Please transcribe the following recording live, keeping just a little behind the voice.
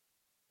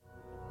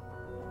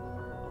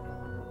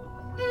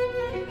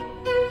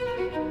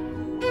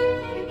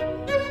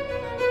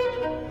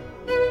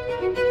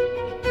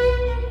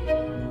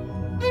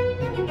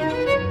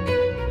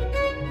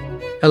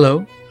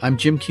Hello, I'm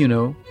Jim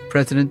Cuno,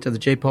 President of the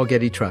J. Paul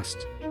Getty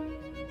Trust.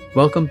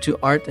 Welcome to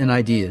Art and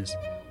Ideas,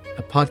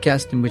 a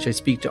podcast in which I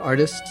speak to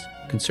artists,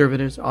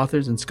 conservators,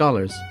 authors, and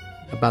scholars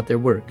about their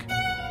work.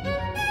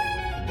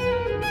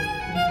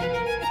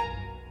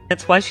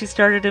 That's why she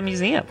started a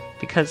museum,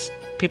 because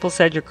people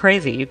said, you're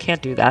crazy, you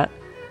can't do that.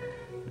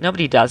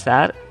 Nobody does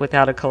that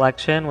without a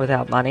collection,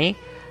 without money.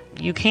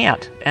 You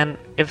can't. And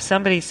if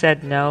somebody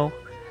said, no,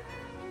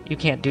 you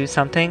can't do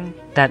something,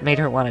 that made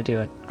her want to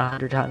do it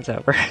 100 times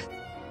over.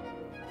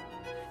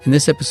 In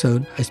this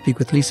episode, I speak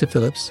with Lisa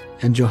Phillips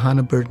and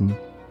Johanna Burton,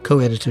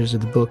 co-editors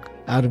of the book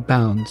Out of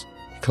Bounds,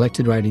 the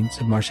collected writings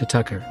of Marcia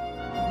Tucker.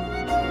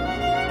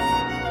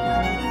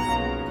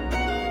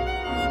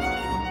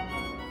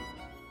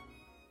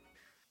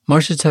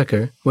 Marcia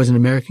Tucker was an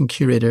American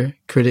curator,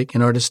 critic,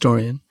 and art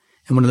historian,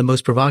 and one of the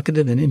most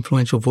provocative and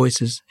influential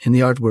voices in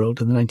the art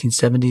world of the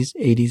 1970s,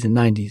 80s, and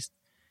 90s.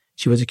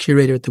 She was a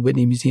curator at the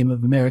Whitney Museum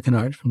of American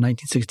Art from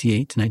 1968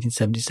 to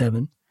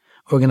 1977,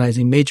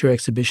 organizing major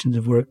exhibitions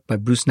of work by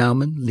Bruce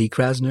Nauman, Lee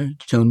Krasner,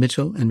 Joan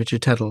Mitchell, and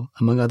Richard Tuttle,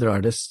 among other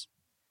artists.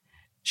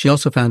 She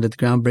also founded the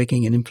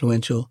groundbreaking and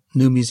influential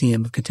New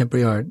Museum of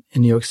Contemporary Art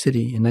in New York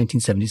City in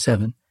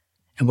 1977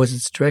 and was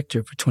its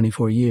director for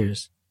 24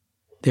 years.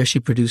 There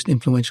she produced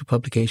influential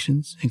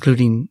publications,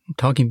 including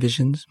Talking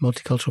Visions,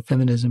 Multicultural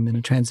Feminism in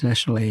a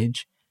Transnational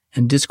Age,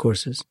 and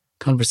Discourses,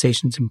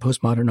 Conversations in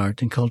Postmodern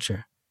Art and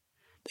Culture.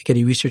 The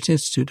Getty Research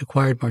Institute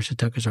acquired Marcia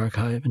Tucker's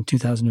archive in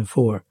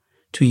 2004,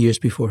 2 years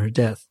before her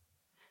death.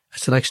 A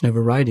selection of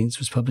her writings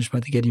was published by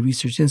the Getty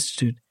Research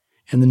Institute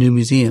and the New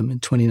Museum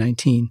in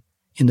 2019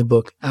 in the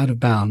book Out of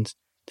Bounds,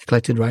 the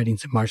collected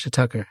writings of Marcia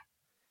Tucker.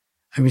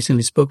 I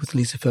recently spoke with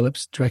Lisa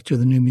Phillips, director of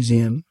the New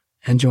Museum,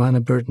 and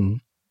Johanna Burton,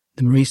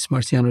 the Maurice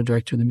Marciano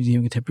director of the Museum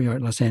of Contemporary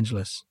Art, Los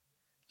Angeles.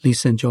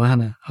 Lisa and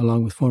Johanna,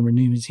 along with former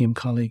New Museum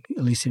colleague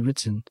Alicia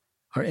Ritson,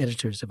 are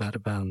editors of Out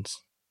of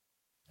Bounds.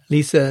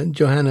 Lisa and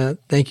Johanna,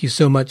 thank you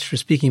so much for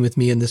speaking with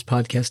me in this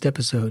podcast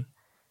episode.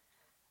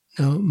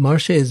 Now,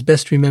 Marcia is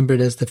best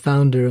remembered as the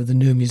founder of the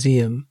New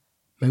Museum,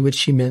 by which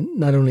she meant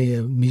not only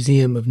a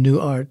museum of new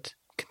art,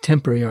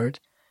 contemporary art,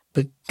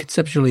 but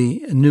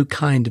conceptually a new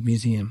kind of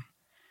museum.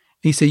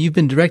 Lisa, you've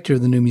been director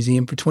of the New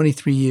Museum for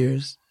 23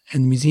 years,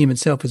 and the museum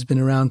itself has been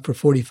around for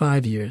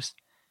 45 years.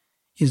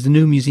 Is the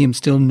New Museum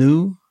still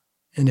new?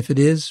 And if it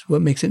is,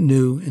 what makes it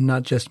new and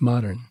not just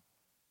modern?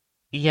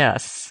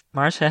 Yes,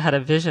 Marcia had a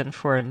vision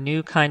for a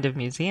new kind of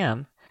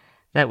museum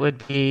that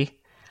would be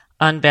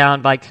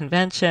unbound by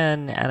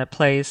convention and a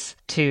place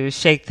to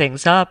shake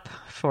things up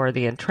for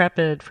the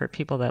intrepid, for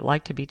people that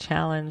like to be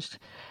challenged.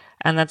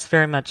 And that's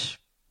very much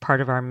part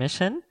of our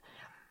mission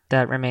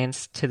that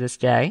remains to this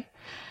day.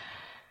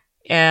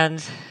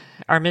 And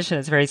our mission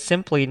is very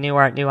simply new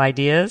art, new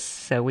ideas.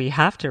 So we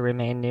have to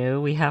remain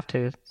new. We have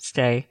to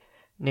stay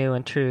new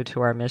and true to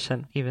our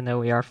mission, even though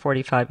we are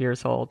 45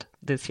 years old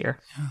this year.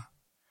 Yeah.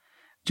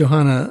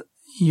 Johanna,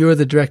 you're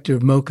the director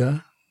of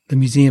MoCA, the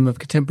Museum of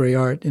Contemporary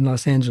Art in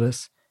Los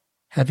Angeles,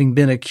 having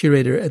been a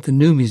curator at the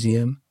New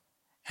Museum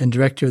and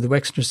director of the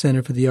Wexner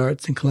Center for the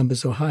Arts in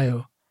Columbus,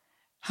 Ohio.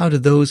 How do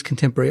those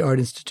contemporary art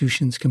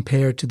institutions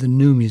compare to the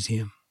New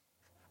Museum?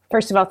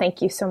 First of all,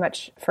 thank you so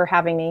much for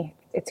having me.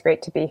 It's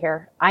great to be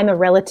here. I'm a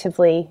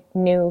relatively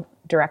new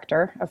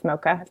director of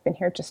MoCA. I've been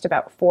here just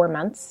about 4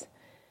 months.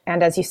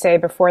 And as you say,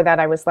 before that,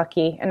 I was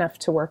lucky enough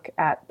to work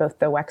at both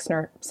the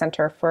Wexner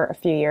Center for a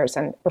few years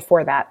and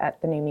before that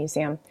at the New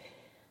Museum.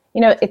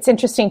 You know, it's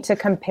interesting to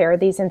compare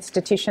these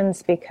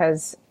institutions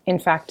because, in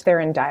fact, they're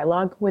in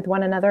dialogue with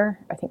one another,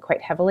 I think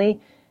quite heavily.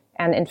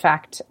 And in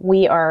fact,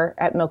 we are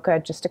at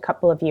MoCA just a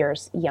couple of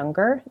years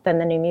younger than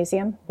the New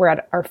Museum. We're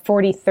at our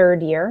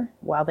 43rd year,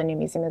 while the New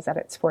Museum is at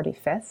its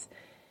 45th.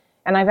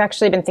 And I've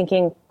actually been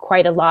thinking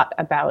quite a lot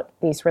about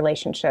these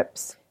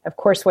relationships. Of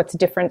course, what's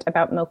different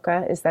about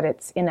MoCA is that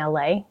it's in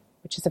LA,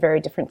 which is a very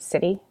different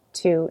city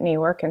to New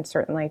York and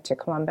certainly to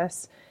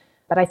Columbus.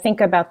 But I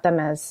think about them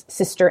as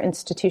sister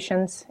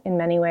institutions in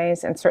many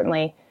ways. And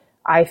certainly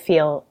I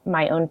feel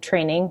my own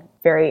training,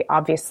 very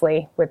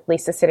obviously with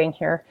Lisa sitting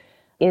here,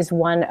 is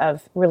one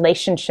of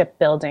relationship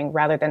building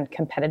rather than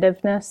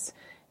competitiveness.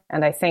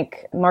 And I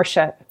think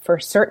Marcia, for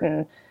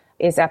certain,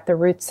 is at the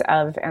roots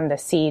of and the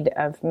seed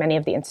of many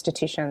of the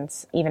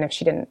institutions, even if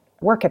she didn't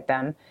work at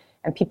them.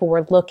 And people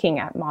were looking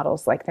at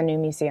models like the New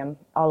Museum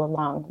all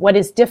along. What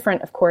is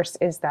different, of course,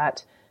 is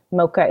that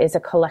MoCA is a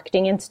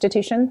collecting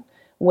institution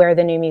where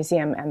the New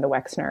Museum and the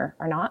Wexner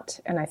are not.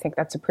 And I think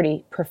that's a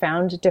pretty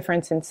profound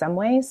difference in some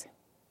ways.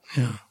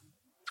 Yeah.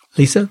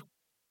 Lisa?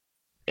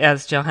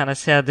 As Johanna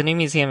said, the New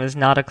Museum is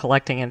not a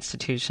collecting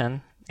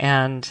institution.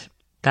 And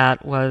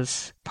that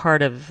was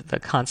part of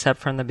the concept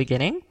from the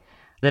beginning,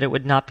 that it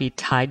would not be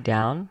tied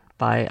down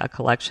by a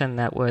collection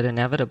that would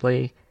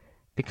inevitably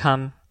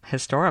become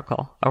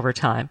historical over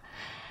time.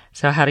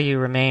 So how do you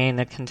remain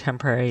a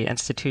contemporary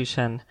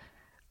institution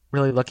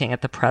really looking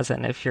at the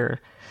present if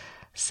you're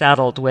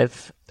saddled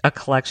with a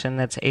collection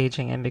that's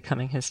aging and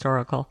becoming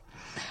historical?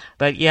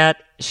 But yet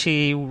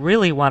she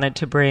really wanted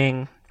to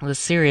bring the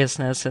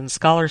seriousness and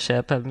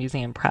scholarship of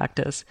museum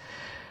practice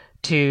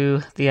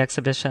to the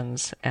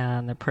exhibitions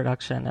and the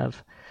production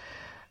of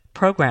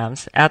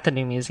programs at the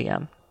new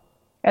museum.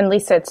 And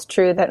Lisa, it's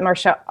true that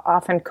Marcia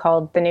often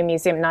called the new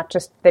museum not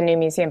just the new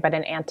museum, but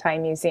an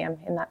anti-museum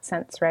in that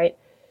sense, right?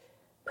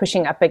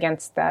 Pushing up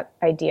against that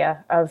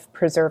idea of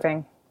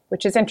preserving,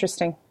 which is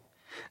interesting.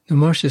 Now,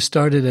 Marcia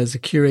started as a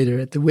curator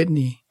at the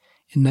Whitney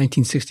in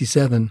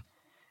 1967.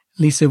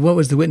 Lisa, what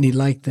was the Whitney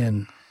like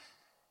then?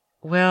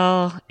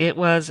 Well, it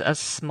was a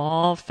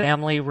small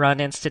family-run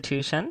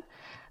institution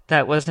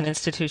that was an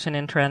institution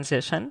in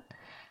transition.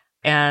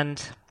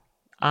 And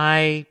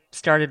I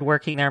started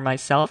working there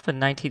myself in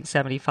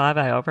 1975.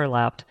 I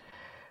overlapped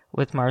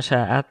with Marcia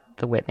at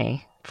the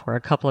Whitney for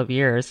a couple of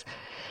years.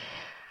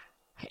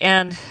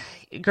 And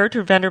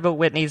Gertrude Vanderbilt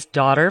Whitney's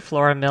daughter,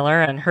 Flora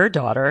Miller, and her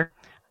daughter,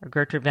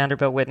 Gertrude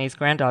Vanderbilt Whitney's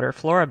granddaughter,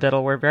 Flora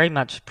Biddle, were very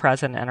much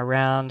present and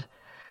around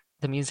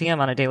the museum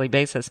on a daily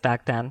basis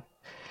back then.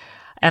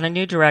 And a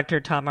new director,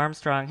 Tom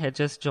Armstrong, had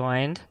just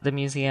joined the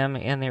museum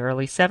in the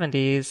early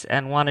 70s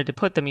and wanted to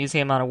put the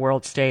museum on a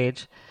world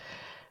stage.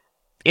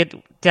 It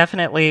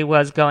definitely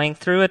was going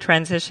through a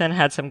transition,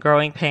 had some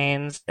growing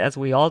pains, as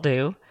we all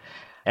do,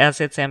 as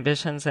its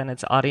ambitions and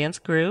its audience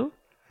grew.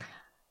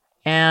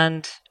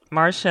 And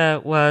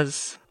Marcia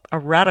was a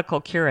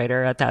radical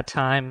curator at that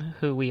time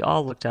who we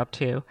all looked up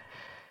to.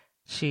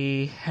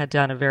 She had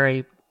done a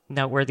very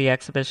noteworthy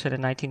exhibition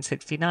in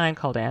 1969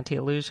 called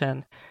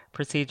Anti-Illusion,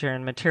 Procedure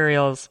and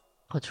Materials,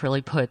 which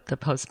really put the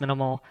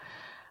post-minimal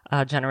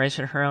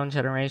generation, her own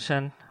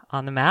generation,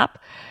 on the map.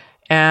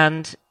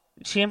 And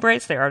she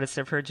embraced the artists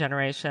of her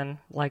generation,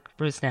 like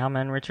Bruce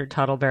Nauman, Richard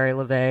Tuttle, Barry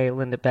LeVay,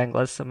 Linda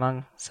Benglis,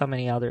 among so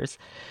many others.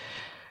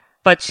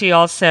 But she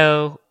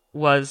also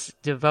was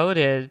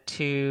devoted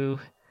to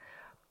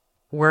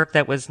work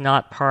that was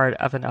not part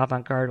of an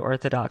avant-garde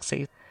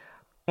orthodoxy.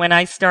 When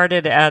I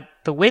started at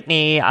the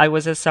Whitney, I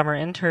was a summer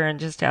intern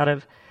just out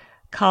of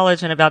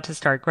college and about to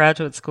start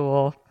graduate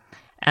school,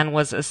 and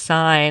was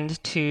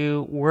assigned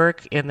to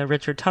work in the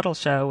Richard Tuttle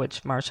show,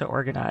 which Marcia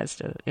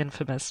organized, an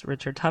infamous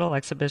Richard Tuttle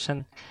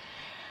exhibition.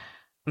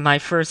 My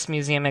first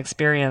museum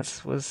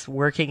experience was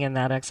working in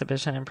that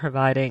exhibition and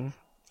providing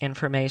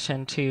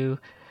information to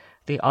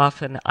the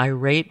often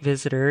irate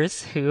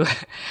visitors who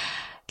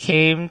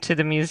came to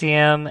the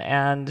museum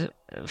and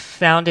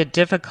found it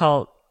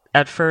difficult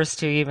at first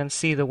to even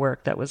see the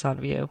work that was on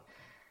view.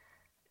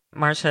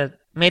 Marcia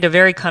made a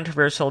very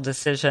controversial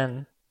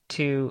decision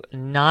to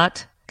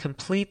not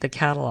complete the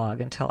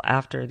catalog until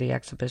after the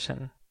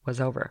exhibition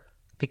was over,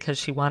 because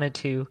she wanted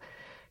to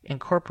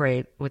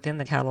incorporate within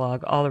the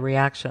catalog all the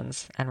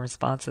reactions and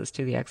responses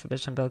to the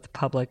exhibition, both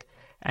public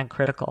and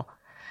critical.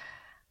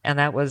 And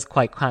that was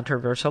quite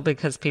controversial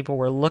because people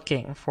were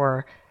looking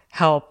for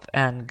help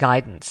and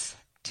guidance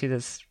to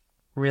this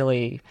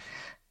really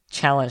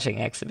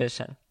challenging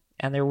exhibition.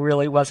 And there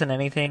really wasn't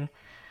anything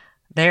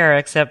there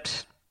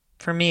except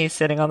for me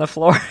sitting on the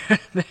floor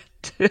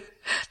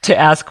to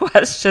ask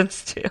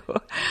questions to.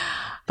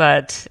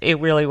 But it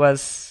really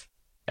was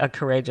a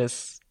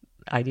courageous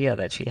idea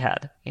that she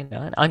had,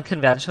 and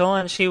unconventional.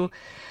 And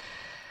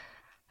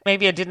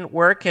maybe it didn't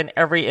work in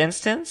every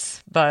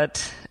instance,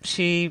 but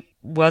she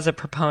was a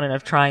proponent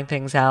of trying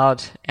things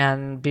out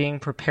and being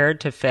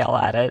prepared to fail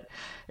at it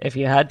if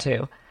you had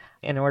to,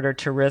 in order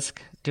to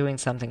risk doing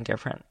something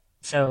different.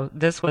 So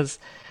this was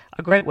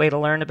a great way to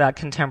learn about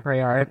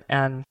contemporary art,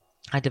 and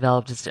I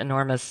developed just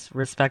enormous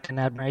respect and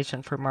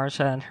admiration for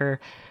Marcia and her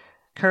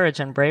courage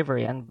and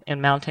bravery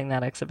in mounting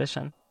that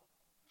exhibition.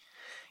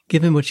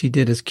 Given what she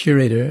did as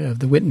curator of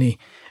the Whitney,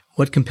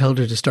 what compelled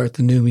her to start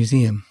the new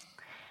museum?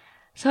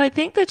 So I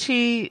think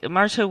that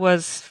Marcia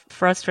was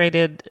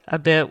frustrated a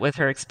bit with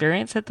her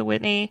experience at the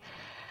Whitney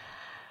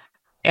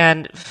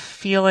and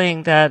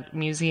feeling that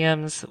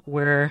museums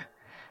were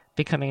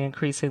becoming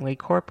increasingly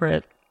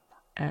corporate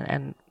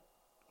and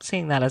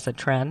seeing that as a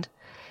trend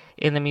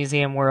in the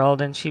museum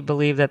world. And she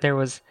believed that there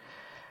was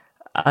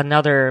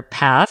another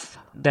path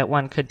that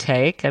one could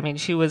take. I mean,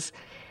 she was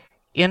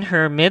in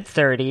her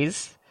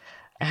mid-30s,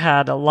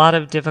 had a lot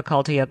of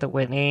difficulty at the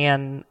Whitney,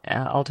 and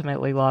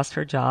ultimately lost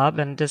her job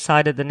and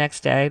decided the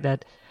next day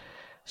that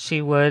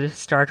she would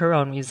start her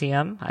own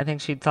museum. I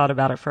think she'd thought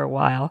about it for a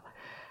while,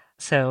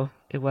 so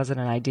it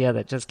wasn't an idea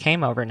that just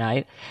came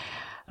overnight.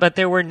 But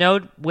there were no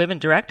women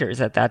directors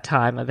at that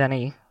time of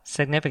any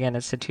significant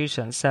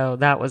institution, so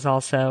that was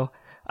also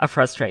a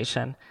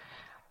frustration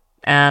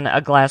and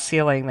a glass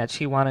ceiling that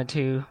she wanted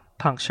to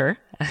puncture.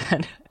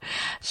 And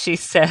she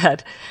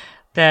said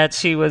that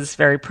she was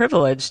very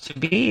privileged to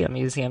be a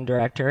museum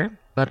director,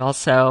 but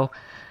also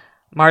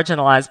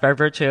marginalized by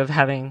virtue of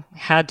having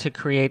had to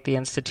create the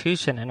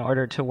institution in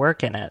order to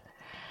work in it.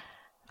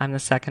 I'm the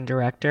second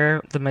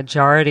director. The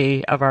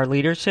majority of our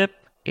leadership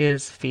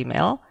is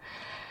female,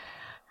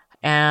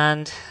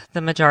 and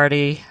the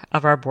majority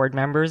of our board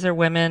members are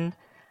women,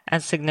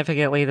 and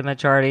significantly the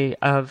majority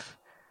of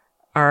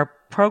our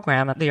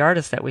program, the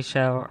artists that we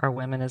show, are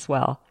women as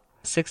well,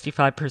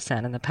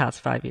 65% in the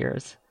past 5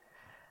 years.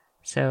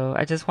 So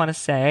I just want to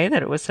say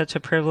that it was such a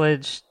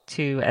privilege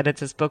to edit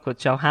this book with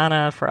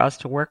Johanna, for us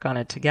to work on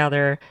it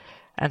together,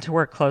 and to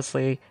work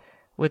closely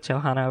with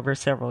Johanna over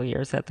several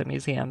years at the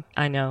museum.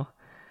 I know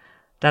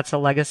that's a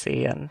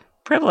legacy and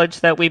privilege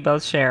that we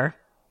both share.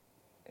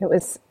 It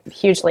was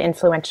hugely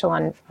influential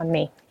on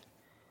me.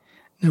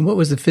 Now, what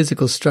was the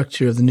physical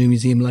structure of the new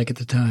museum like at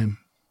the time?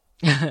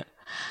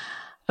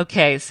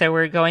 Okay, so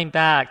we're going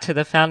back to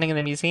the founding of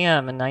the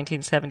museum in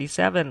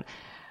 1977,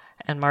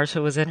 and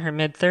Marcia was in her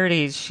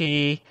mid-30s.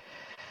 She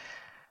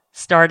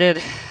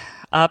started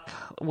up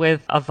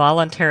with a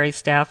voluntary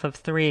staff of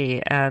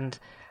 3, and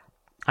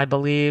I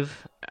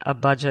believe a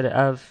budget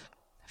of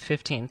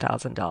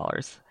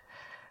 $15,000.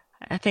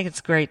 I think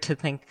it's great to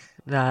think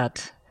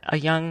that a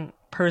young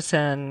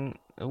person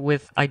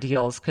with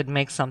ideals could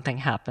make something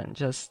happen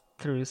just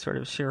through sort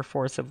of sheer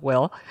force of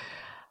will,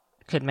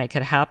 could make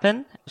it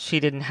happen. She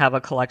didn't have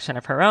a collection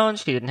of her own.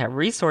 She didn't have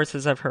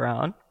resources of her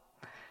own.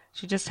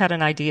 She just had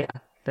an idea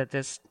that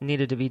this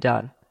needed to be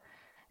done.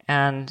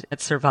 And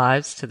it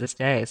survives to this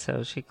day,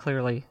 so she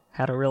clearly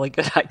had a really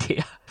good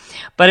idea.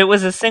 But it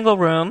was a single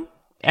room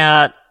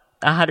at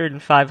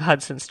 105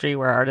 Hudson Street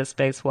where Artist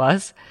Space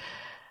was,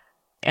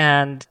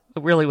 and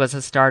it really was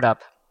a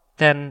startup.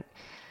 Then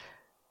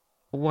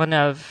one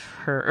of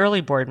her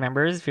early board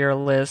members, Vera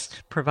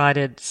List,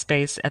 provided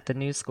space at the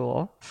new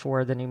school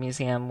for the new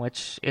museum,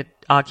 which it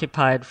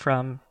occupied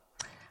from,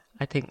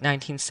 I think,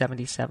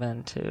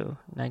 1977 to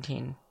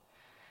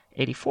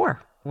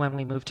 1984 when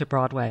we moved to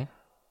Broadway.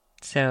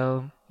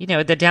 So,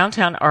 the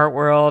downtown art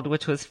world,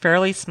 which was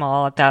fairly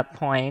small at that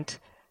point,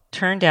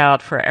 turned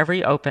out for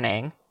every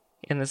opening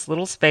in this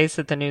little space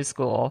at the new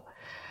school.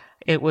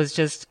 It was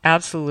just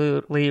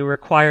absolutely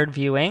required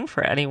viewing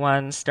for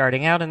anyone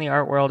starting out in the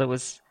art world.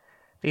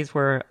 These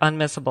were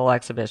unmissable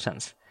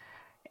exhibitions.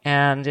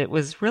 And it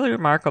was really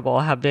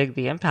remarkable how big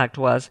the impact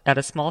was at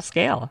a small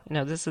scale.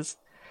 This is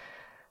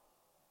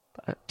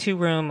a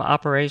 2-room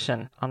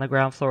operation on the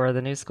ground floor of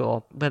the new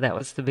school, but that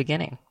was the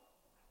beginning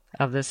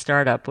of this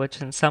startup,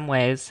 which in some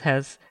ways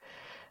has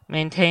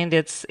maintained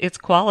its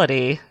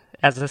quality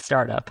as a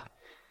startup.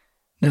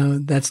 Now,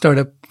 that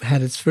startup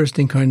had its first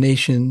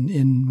incarnation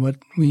in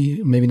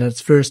maybe not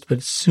its first,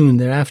 but soon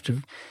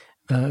thereafter,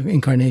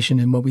 incarnation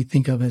in what we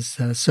think of as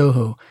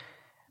Soho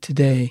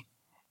today.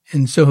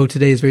 And Soho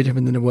today is very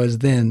different than it was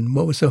then.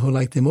 What was Soho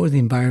like then? What was the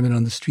environment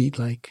on the street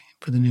like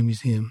for the new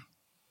museum?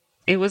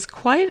 It was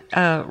quite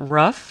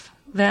rough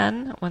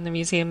then when the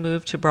museum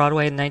moved to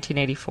Broadway in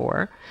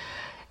 1984.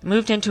 It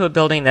moved into a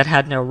building that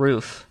had no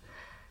roof.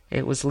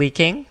 It was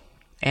leaking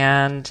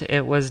and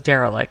it was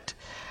derelict.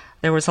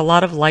 There was a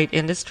lot of light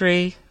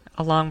industry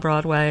along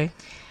Broadway,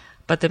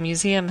 but the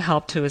museum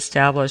helped to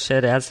establish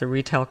it as the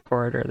retail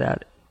corridor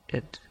that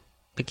it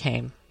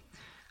became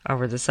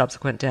over the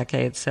subsequent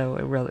decades. So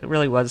it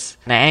really was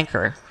an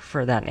anchor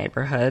for that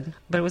neighborhood,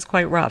 but it was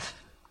quite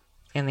rough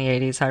in the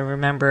 80s. I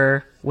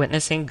remember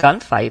witnessing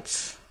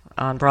gunfights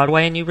on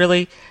Broadway,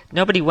 and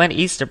nobody went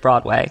east of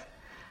Broadway.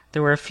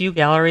 There were a few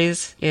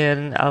galleries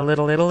in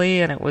Little Italy,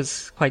 and it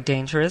was quite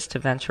dangerous to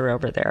venture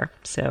over there.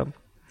 So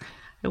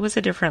it was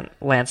a different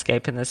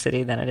landscape in the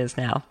city than it is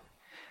now.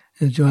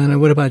 Johanna,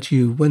 what about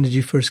you? When did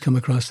you first come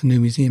across the new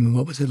museum, and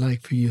what was it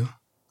like for you?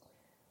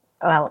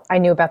 Well, I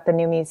knew about the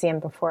new museum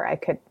before I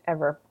could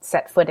ever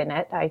set foot in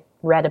it. I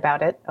read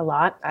about it a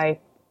lot. I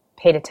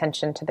paid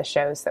attention to the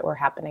shows that were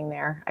happening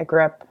there. I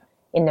grew up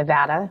in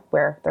Nevada,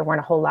 where there weren't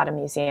a whole lot of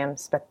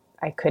museums, but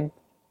I could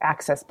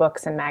access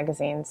books and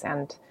magazines.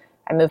 And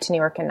I moved to New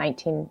York in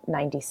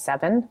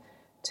 1997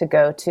 to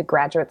go to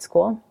graduate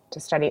school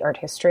to study art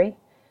history.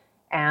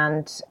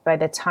 And by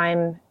the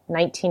time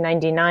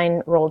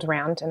 1999 rolled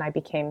around and I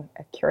became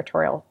a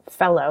curatorial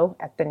fellow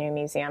at the new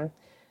museum,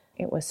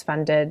 it was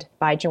funded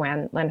by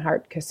Joanne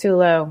Lenhart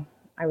Casulo.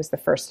 I was the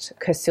first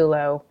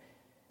Casulo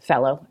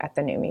fellow at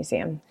the new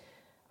museum.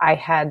 I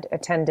had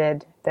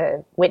attended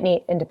the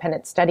Whitney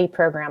Independent Study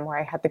Program, where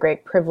I had the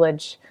great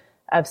privilege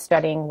of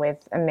studying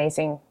with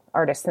amazing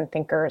artists and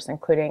thinkers,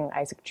 including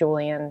Isaac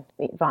Julian,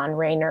 Von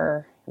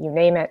Rainer, you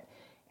name it.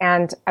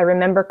 And I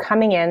remember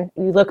coming in,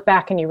 you look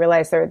back and you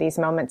realize there are these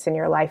moments in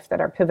your life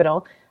that are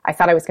pivotal. I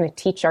thought I was going to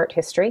teach art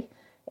history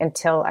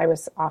until I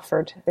was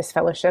offered this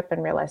fellowship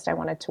and realized I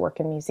wanted to work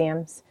in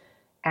museums.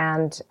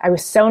 And I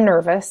was so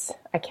nervous,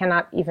 I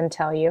cannot even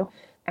tell you.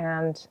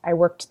 And I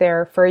worked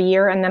there for a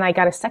year, and then I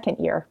got a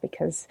second year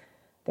because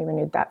they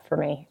renewed that for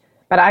me.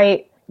 But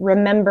I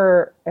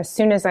remember as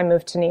soon as I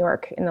moved to New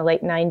York in the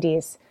late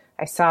 90s,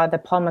 I saw the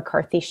Paul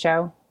McCarthy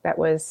show that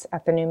was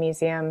at the new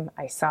museum.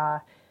 I saw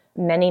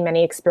many,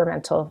 many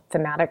experimental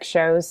thematic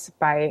shows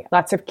by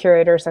lots of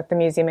curators at the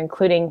museum,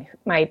 including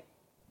my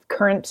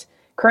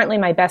currently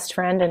my best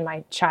friend and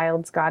my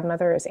child's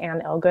godmother is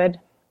Anne Elgood,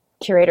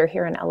 curator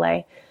here in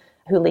LA,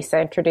 who Lisa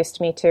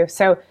introduced me to.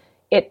 So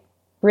it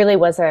really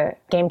was a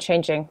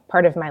game-changing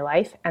part of my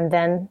life. And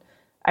then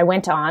I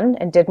went on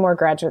and did more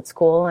graduate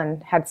school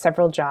and had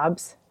several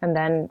jobs, and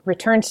then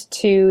returned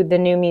to the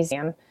new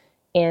museum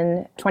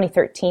in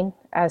 2013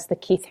 as the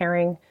Keith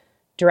Haring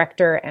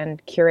Director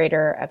and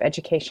Curator of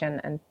Education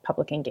and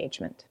Public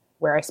Engagement,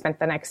 where I spent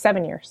the next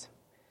 7 years.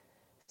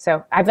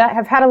 So I've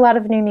had a lot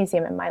of new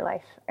museum in my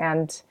life,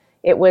 and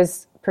it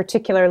was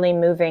particularly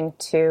moving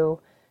to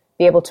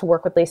be able to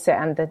work with Lisa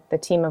and the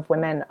team of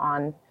women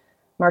on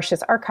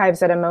Marcia's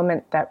archives at a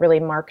moment that really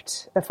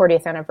marked the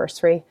 40th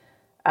anniversary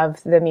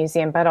of the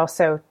museum, but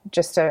also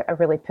just a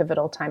really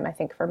pivotal time, I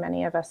think, for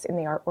many of us in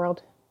the art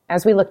world,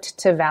 as we looked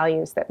to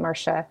values that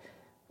Marcia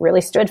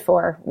really stood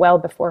for well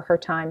before her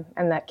time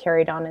and that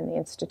carried on in the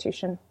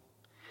institution.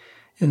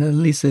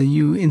 And Lisa,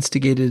 you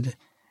instigated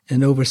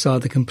and oversaw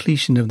the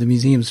completion of the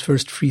museum's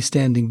first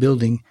freestanding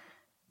building,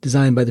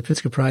 designed by the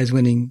Pritzker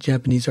Prize-winning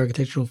Japanese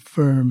architectural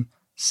firm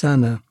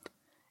Sana.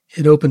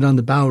 It opened on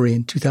the Bowery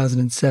in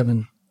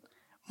 2007.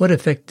 What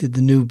effect did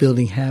the new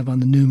building have on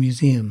the new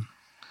museum?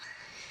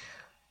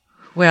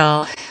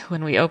 Well,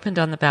 when we opened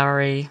on the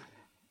Bowery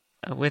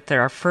with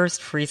our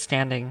first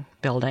freestanding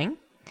building,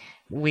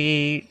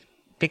 we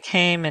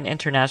became an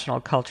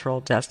international cultural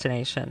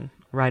destination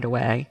right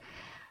away.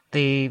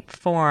 The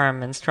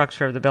form and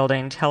structure of the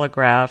building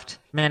telegraphed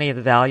many of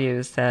the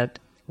values that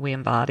we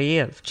embody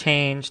of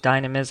change,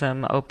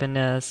 dynamism,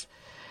 openness.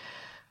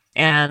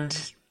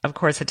 And, of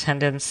course,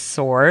 attendance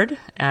soared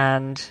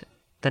and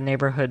the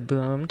neighborhood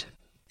boomed.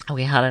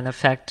 We had an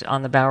effect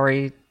on the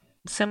Bowery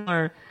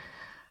similar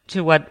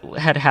to what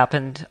had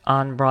happened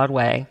on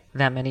Broadway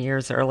that many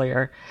years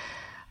earlier.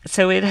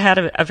 So it had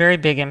a very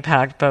big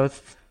impact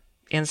both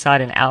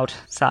inside and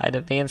outside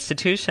of the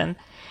institution.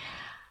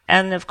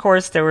 And of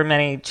course, there were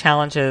many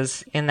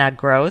challenges in that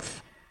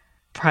growth,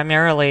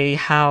 primarily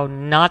how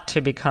not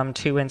to become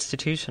too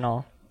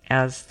institutional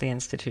as the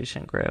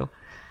institution grew,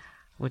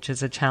 which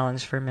is a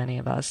challenge for many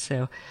of us.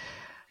 So,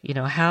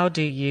 how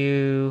do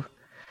you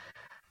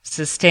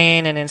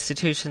sustain an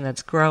institution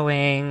that's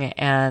growing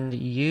and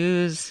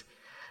use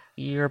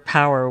your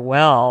power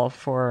well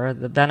for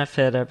the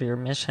benefit of your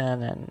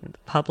mission and the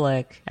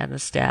public and the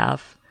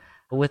staff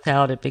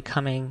without it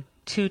becoming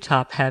too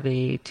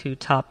top-heavy, too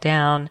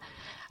top-down,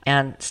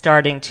 and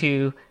starting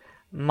to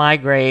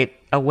migrate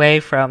away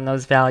from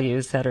those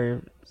values that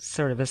are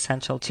sort of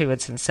essential to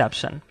its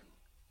inception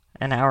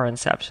and our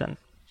inception.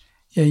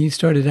 Yeah, you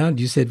started out,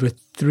 you said, with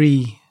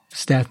 3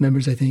 staff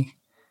members, I think,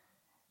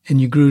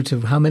 and you grew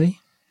to how many?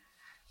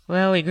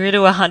 Well, we grew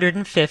to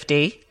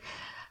 150.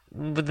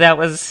 That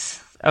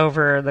was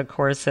over the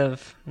course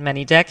of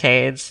many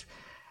decades.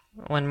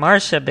 When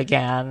Marcia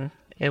began,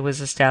 it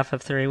was a staff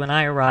of 3. When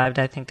I arrived,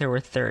 I think there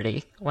were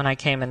 30 when I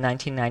came in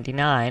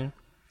 1999.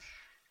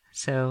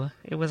 So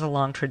it was a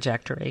long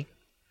trajectory.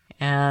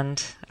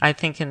 And I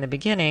think in the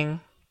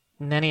beginning,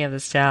 many of the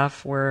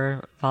staff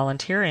were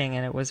volunteering,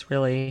 and it was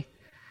really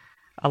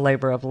a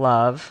labor of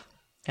love.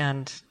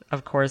 And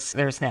of course,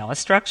 there's now a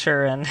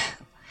structure and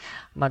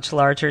much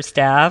larger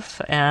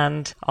staff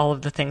and all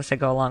of the things that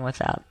go along with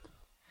that.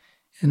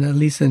 And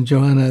Lisa and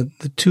Johanna,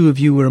 the 2 of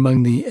you were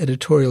among the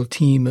editorial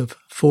team of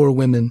 4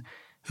 women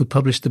who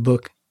published the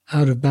book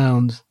Out of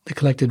Bounds, The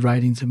Collected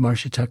Writings of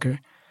Marcia Tucker,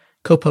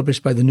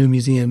 co-published by the New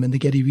Museum and the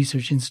Getty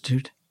Research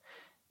Institute.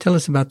 Tell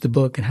us about the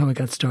book and how it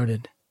got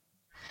started.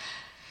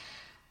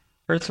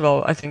 First of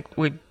all, I think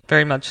we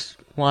very much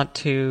want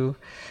to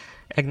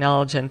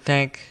acknowledge and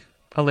thank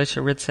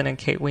Alicia Ritson and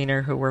Kate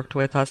Weiner, who worked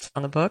with us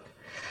on the book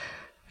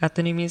at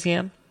the New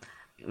Museum.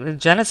 The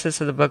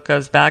genesis of the book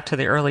goes back to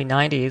the early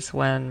 90s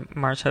when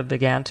Marcia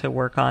began to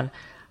work on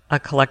a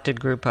collected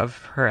group of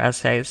her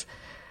essays.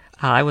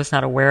 I was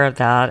not aware of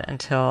that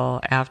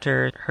until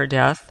after her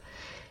death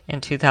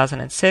in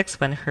 2006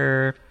 when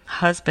her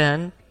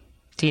husband,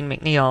 Dean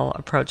McNeil,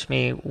 approached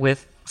me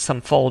with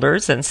some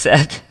folders and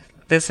said,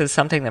 this is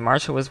something that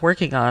Marcia was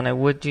working on, and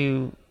would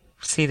you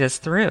see this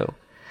through?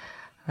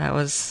 That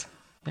was,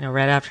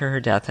 right after her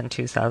death in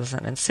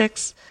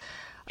 2006.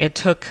 It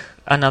took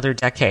another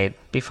decade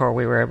before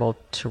we were able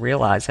to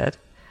realize it.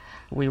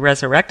 We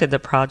resurrected the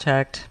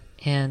project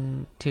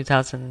in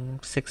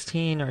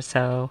 2016 or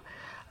so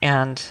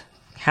and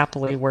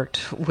happily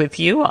worked with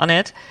you on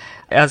it,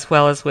 as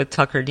well as with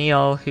Tucker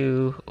Neal,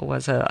 who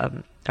was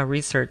a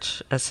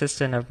research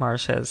assistant of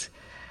Marcia's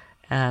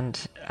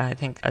and I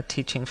think a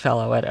teaching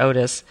fellow at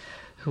Otis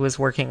who was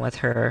working with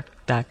her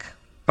back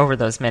over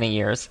those many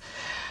years.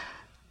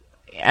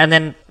 And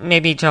then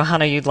maybe,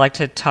 Johanna, you'd like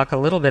to talk a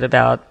little bit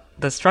about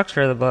the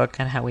structure of the book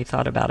and how we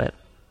thought about it.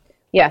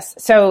 Yes.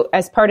 So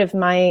as part of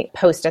my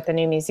post at the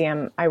New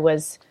Museum, I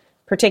was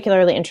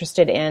particularly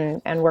interested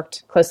in and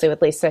worked closely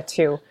with Lisa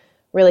to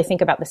really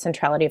think about the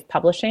centrality of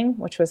publishing,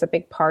 which was a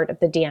big part of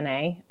the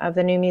DNA of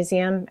the New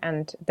Museum.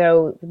 And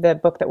though the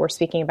book that we're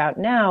speaking about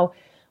now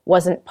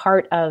wasn't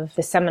part of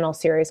the seminal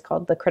series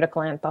called The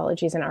Critical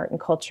Anthologies in Art and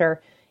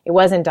Culture, it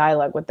was in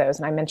dialogue with those.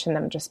 And I mention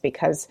them just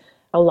because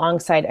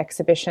alongside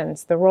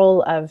exhibitions, the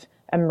role of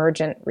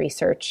emergent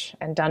research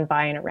and done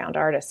by and around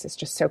artists is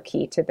just so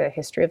key to the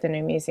history of the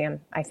New Museum,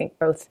 I think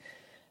both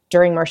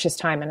during Marcia's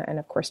time and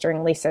of course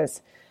during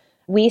Lisa's.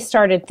 We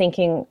started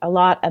thinking a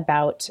lot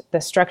about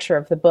the structure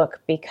of the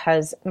book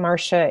because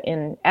Marcia,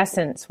 in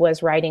essence,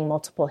 was writing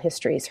multiple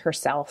histories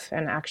herself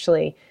and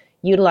actually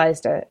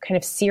utilized a kind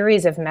of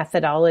series of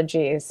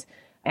methodologies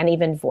and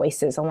even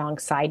voices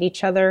alongside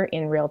each other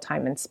in real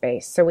time and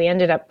space. So we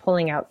ended up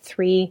pulling out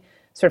 3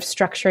 sort of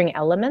structuring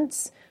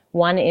elements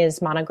One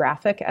is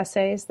monographic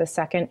essays. The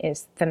second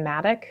is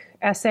thematic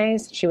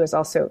essays. She was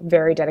also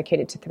very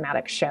dedicated to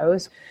thematic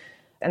shows.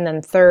 And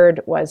then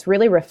third was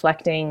really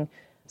reflecting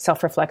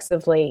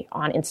self-reflexively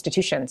on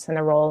institutions and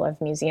the role of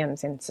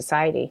museums in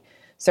society.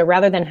 So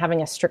rather than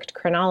having a strict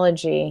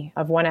chronology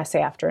of one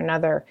essay after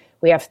another,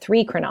 we have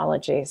 3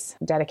 chronologies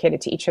dedicated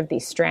to each of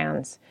these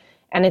strands.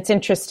 And it's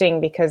interesting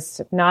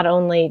because not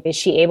only is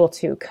she able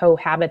to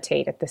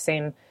cohabitate at the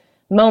same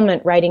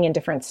moment, writing in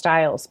different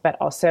styles, but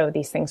also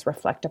these things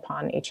reflect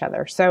upon each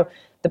other. So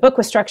the book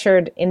was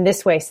structured in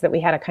this way so that we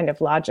had a kind of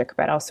logic,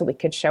 but also we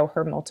could show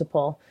her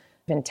multiple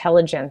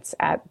intelligence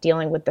at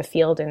dealing with the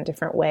field in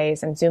different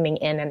ways and zooming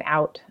in and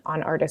out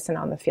on artists and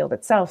on the field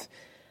itself.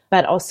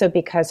 But also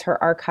because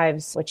her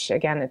archives, which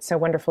again, it's so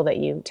wonderful that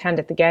you tend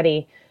at the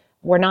Getty,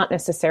 were not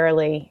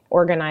necessarily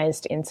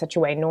organized in such a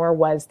way, nor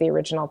was the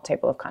original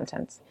table of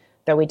contents,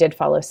 though we did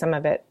follow some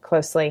of it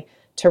closely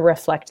to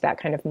reflect that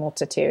kind of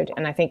multitude.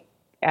 And I think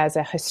as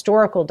a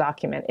historical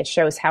document, it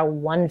shows how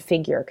one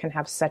figure can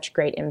have such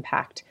great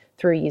impact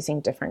through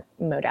using different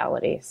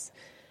modalities.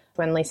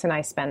 When Lisa and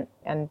I spent,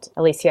 and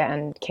Alicia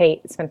and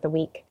Kate spent the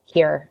week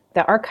here,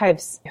 the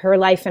archives, her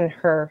life and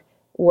her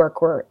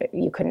work were,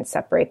 you couldn't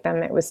separate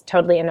them. It was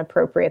totally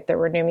inappropriate. There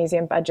were no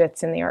museum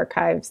budgets in the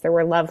archives. There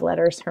were love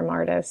letters from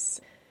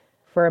artists.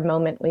 For a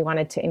moment, we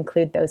wanted to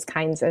include those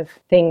kinds of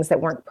things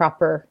that weren't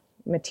proper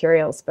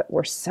materials, but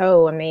were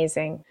so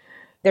amazing.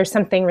 There's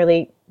something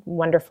really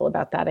wonderful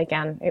about that.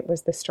 Again, it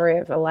was the story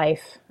of a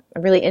life,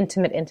 a really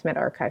intimate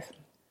archive.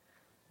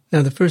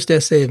 Now, the first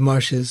essay of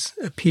Marcia's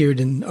appeared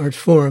in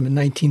Artforum in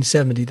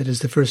 1970. That is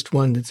the first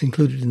one that's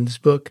included in this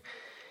book,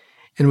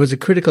 and was a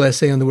critical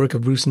essay on the work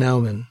of Bruce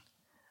Nauman,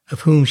 of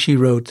whom she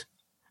wrote,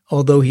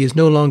 "Although he is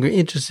no longer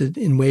interested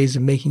in ways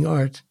of making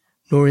art,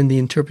 nor in the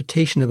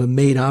interpretation of a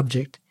made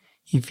object,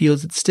 he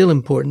feels it still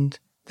important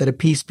that a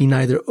piece be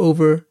neither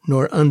over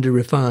nor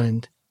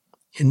under-refined.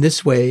 In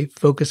this way,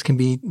 focus can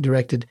be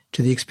directed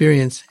to the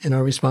experience and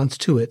our response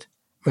to it,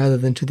 rather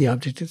than to the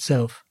object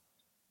itself."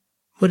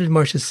 What did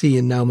Marcia see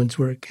in Nauman's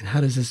work, and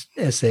how does this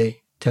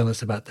essay tell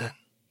us about that?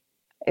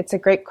 It's a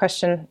great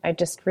question. I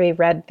just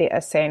reread the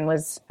essay and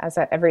was,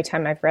 every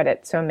time I've read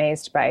it, so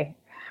amazed by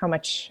how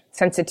much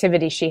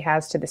sensitivity she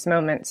has to this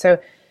moment. So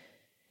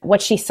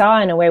what she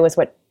saw in a way was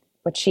what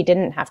she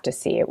didn't have to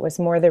see. It was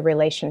more the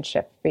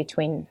relationship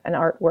between an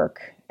artwork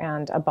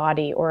and a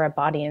body, or a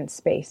body in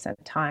space and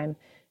time.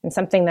 And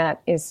something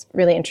that is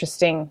really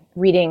interesting,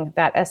 reading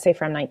that essay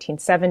from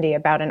 1970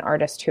 about an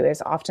artist who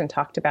is often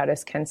talked about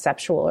as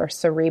conceptual or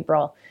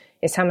cerebral,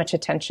 is how much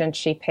attention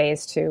she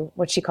pays to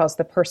what she calls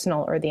the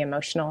personal or the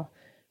emotional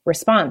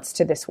response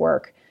to this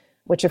work,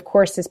 which of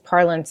course is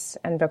parlance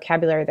and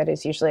vocabulary that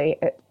is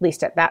usually, at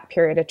least at that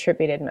period,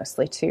 attributed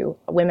mostly to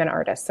women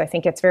artists. I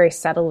think it's very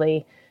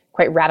subtly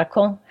quite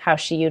radical how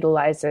she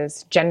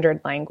utilizes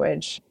gendered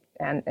language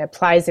and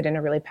applies it in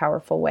a really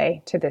powerful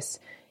way to this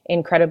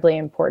incredibly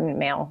important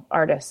male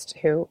artist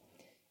who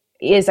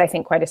is, I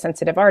think, quite a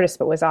sensitive artist,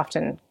 but was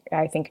often,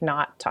 I think,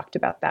 not talked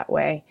about that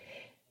way.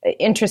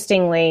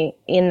 Interestingly,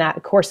 in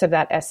that course of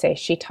that essay,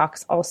 she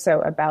talks also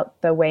about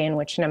the way in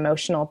which an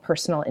emotional,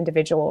 personal,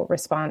 individual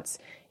response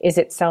is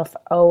itself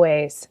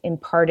always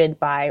imparted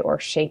by or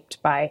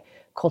shaped by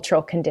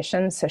cultural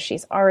conditions. So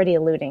she's already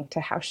alluding to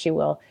how she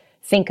will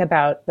think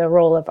about the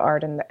role of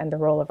art and the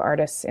role of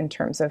artists in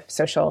terms of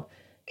social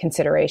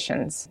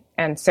considerations.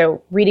 And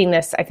so reading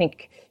this, I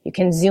think you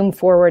can zoom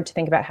forward to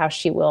think about how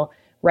she will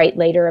write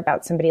later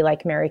about somebody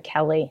like Mary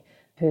Kelly,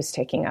 who's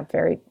taking up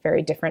very,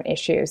 very different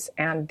issues,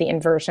 and the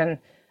inversion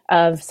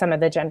of some of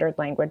the gendered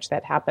language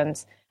that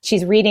happens.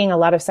 She's reading a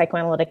lot of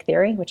psychoanalytic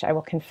theory, which I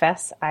will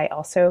confess I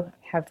also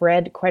have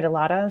read quite a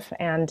lot of,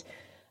 and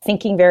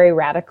thinking very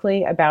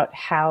radically about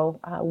how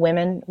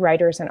women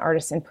writers and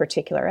artists in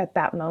particular at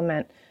that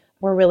moment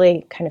were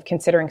really kind of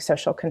considering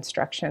social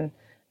construction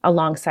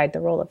alongside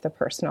the role of the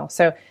personal.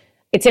 So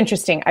it's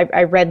interesting.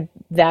 I read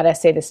that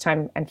essay this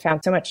time and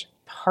found so much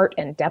heart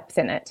and depth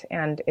in it,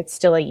 and it's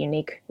still a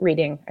unique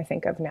reading, I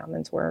think, of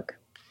Nauman's work.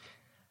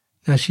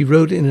 Now, she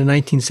wrote in a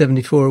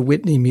 1974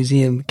 Whitney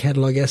Museum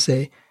catalog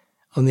essay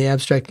on the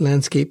abstract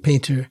landscape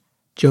painter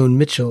Joan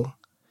Mitchell.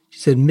 She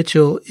said,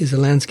 "Mitchell is a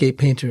landscape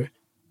painter,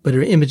 but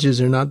her images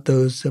are not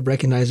those of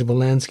recognizable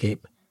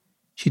landscape.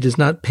 She does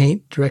not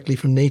paint directly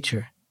from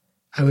nature.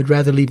 I would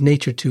rather leave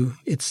nature to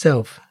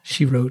itself,"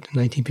 she wrote in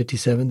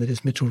 1957, that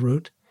is, Mitchell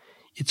wrote.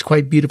 "It's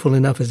quite beautiful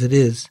enough as it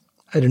is.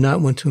 I do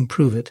not want to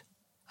improve it.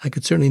 I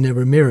could certainly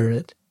never mirror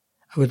it.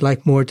 I would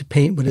like more to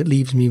paint what it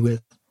leaves me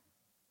with."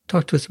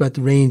 Talk to us about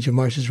the range of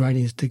Marcia's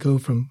writings to go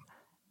from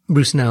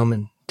Bruce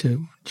Nauman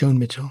to Joan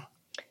Mitchell.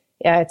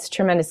 Yeah, it's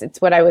tremendous.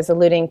 It's what I was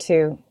alluding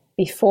to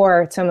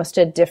before. It's almost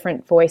a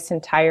different voice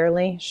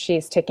entirely.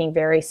 She's taking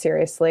very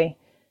seriously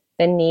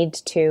the need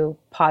to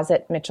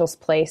posit Mitchell's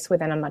place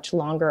within a much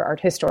longer art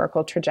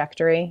historical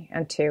trajectory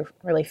and to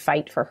really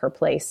fight for her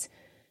place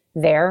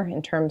there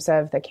in terms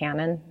of the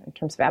canon, in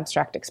terms of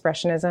abstract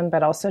expressionism,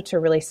 but also to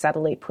really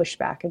subtly push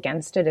back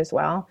against it as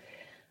well.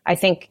 I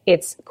think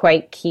it's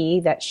quite key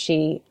that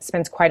she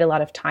spends quite a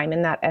lot of time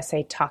in that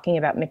essay talking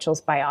about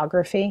Mitchell's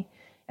biography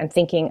and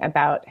thinking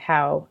about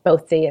how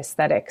both the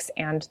aesthetics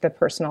and the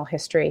personal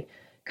history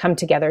come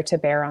together to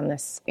bear on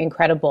this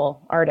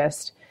incredible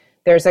artist.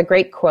 There's a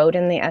great quote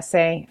in the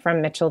essay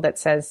from Mitchell that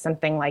says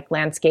something like,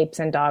 "Landscapes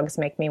and dogs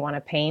make me want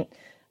to paint,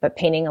 but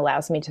painting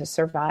allows me to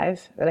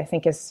survive," that I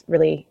think is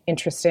really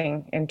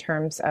interesting in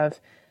terms of,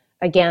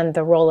 again,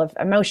 the role of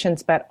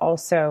emotions, but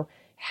also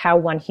how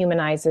one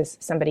humanizes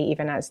somebody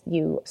even as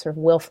you sort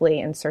of willfully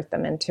insert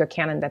them into a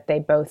canon that they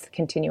both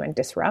continue and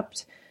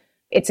disrupt.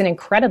 It's an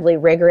incredibly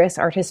rigorous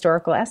art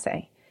historical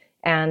essay.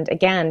 And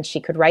again, she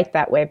could write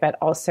that way, but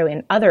also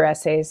in other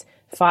essays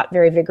fought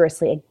very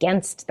vigorously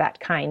against that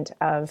kind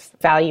of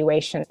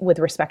valuation with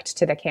respect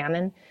to the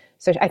canon.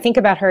 So I think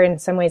about her in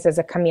some ways as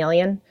a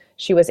chameleon.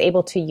 She was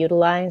able to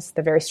utilize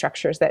the very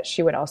structures that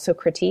she would also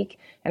critique.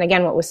 And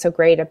again, what was so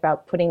great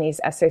about putting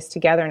these essays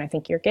together, and I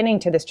think you're getting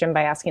to this, Jim,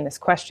 by asking this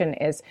question,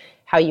 is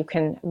how you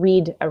can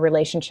read a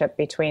relationship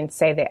between,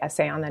 say, the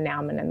essay on the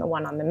Nauman and the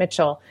one on the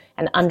Mitchell,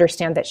 and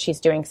understand that she's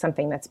doing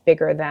something that's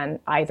bigger than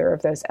either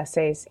of those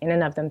essays in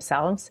and of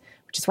themselves,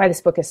 which is why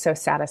this book is so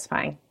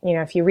satisfying. You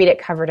know, if you read it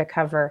cover to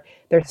cover,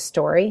 there's a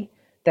story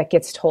that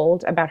gets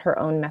told about her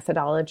own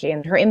methodology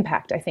and her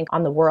impact, I think,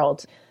 on the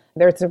world.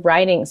 There's the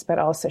writings, but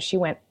also she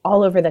went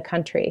all over the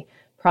country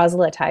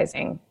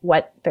proselytizing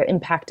what the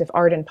impact of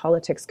art and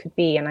politics could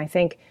be. And I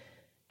think,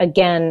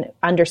 again,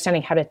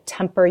 understanding how to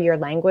temper your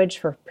language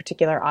for a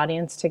particular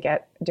audience to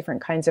get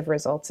different kinds of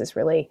results is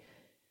really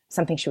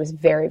something she was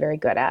very, very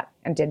good at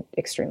and did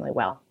extremely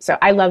well. So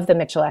I love the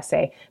Mitchell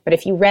essay, but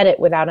if you read it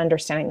without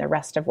understanding the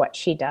rest of what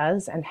she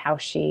does and how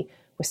she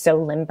was so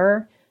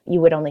limber, you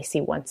would only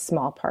see one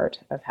small part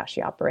of how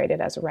she operated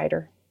as a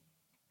writer.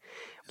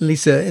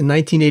 Lisa, in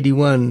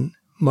 1981,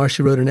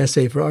 Marcia wrote an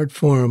essay for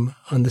Artforum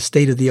on the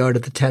state of the art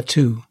of the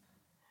tattoo.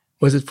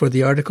 Was it for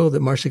the article that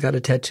Marcia got a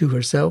tattoo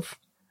herself,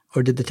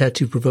 or did the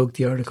tattoo provoke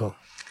the article?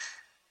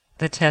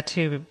 The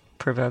tattoo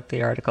provoked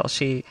the article.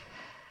 She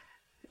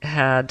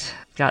had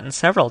gotten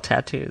several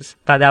tattoos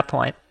by that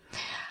point.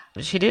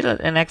 She did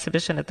an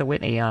exhibition at the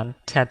Whitney on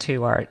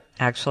tattoo art,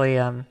 actually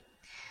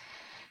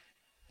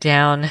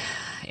down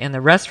in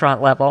the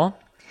restaurant level.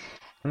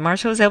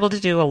 Marcia was able to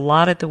do a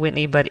lot at the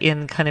Whitney, but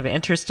in kind of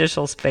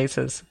interstitial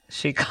spaces.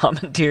 She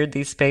commandeered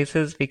these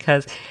spaces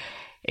because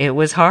it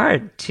was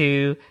hard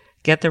to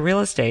get the real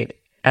estate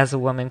as a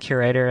woman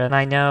curator. And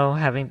I know,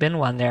 having been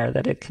one there,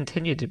 that it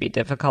continued to be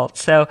difficult.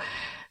 So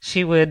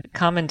she would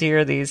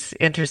commandeer these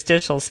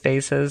interstitial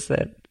spaces,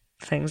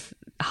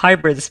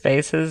 hybrid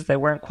spaces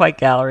that weren't quite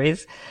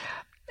galleries.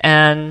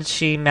 And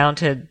she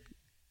mounted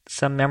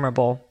some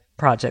memorable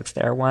projects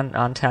there, one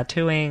on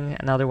tattooing,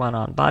 another one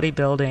on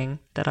bodybuilding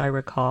that I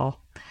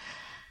recall.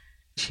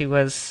 She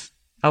was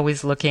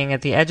always looking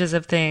at the edges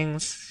of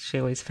things. She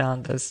always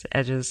found those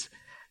edges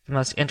the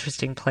most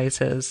interesting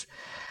places.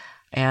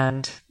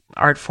 And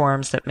art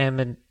forms that may have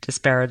been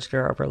disparaged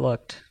or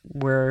overlooked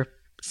were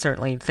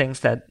certainly things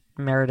that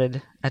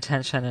merited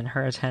attention and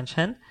her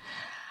attention.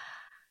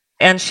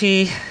 And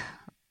she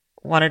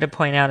wanted to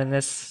point out in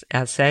this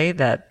essay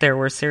that there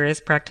were serious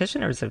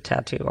practitioners of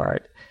tattoo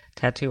art.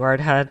 Tattoo art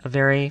had a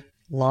very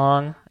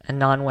long and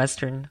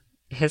non-Western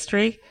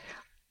history,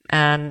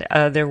 and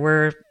there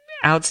were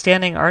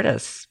outstanding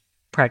artists,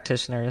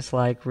 practitioners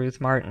like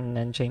Ruth Martin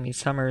and Jamie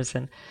Summers,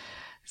 and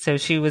so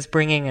she was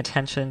bringing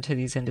attention to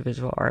these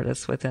individual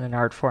artists within an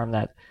art form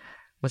that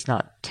was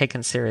not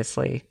taken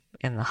seriously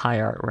in the high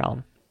art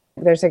realm.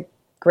 There's a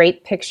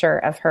great picture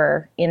of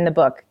her in the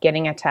book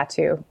getting a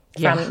tattoo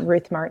from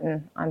Ruth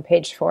Martin on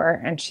page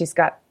 4. And she's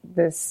got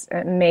this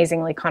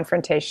amazingly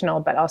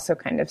confrontational, but also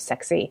kind of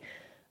sexy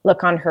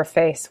look on her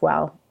face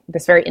while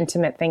this very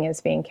intimate thing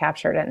is being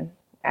captured. And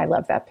I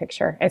love that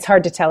picture. It's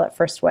hard to tell at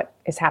first what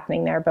is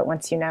happening there, but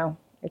once you know,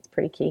 it's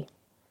pretty key.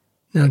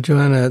 Now,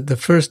 Joanna, the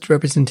first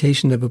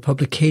representation of a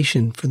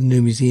publication for the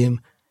New Museum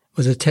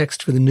was a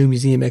text for the New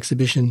Museum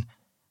exhibition,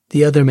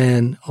 The Other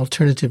Man,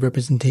 Alternative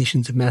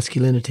Representations of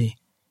Masculinity,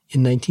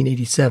 in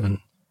 1987.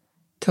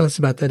 Tell us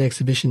about that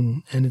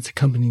exhibition and its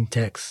accompanying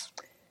texts.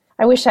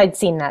 I wish I'd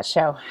seen that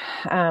show,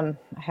 I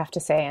have to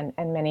say,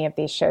 and many of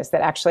these shows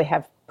that actually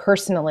have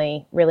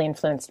personally really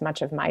influenced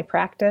much of my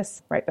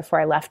practice. Right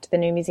before I left the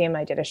New Museum,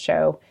 I did a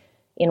show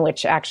in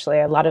which actually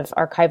a lot of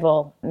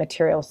archival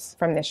materials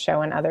from this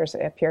show and others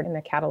appeared in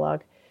the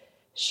catalog.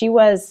 She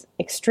was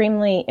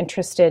extremely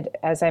interested,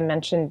 as I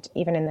mentioned,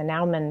 even in the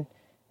Nauman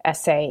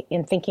essay,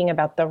 in thinking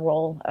about the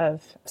role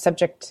of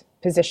subject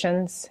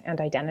positions and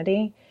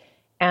identity.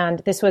 And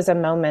this was a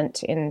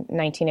moment in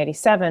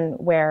 1987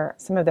 where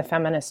some of the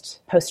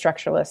feminist,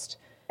 post-structuralist,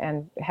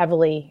 and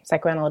heavily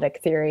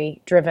psychoanalytic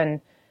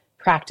theory-driven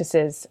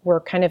practices were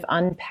kind of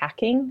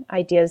unpacking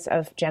ideas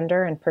of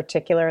gender, and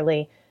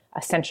particularly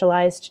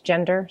essentialized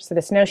gender. So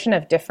this notion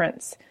of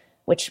difference,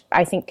 which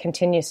I think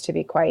continues to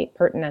be quite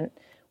pertinent,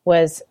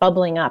 was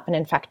bubbling up. And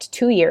in fact,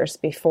 2 years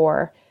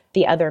before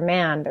The Other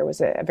Man, there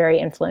was a very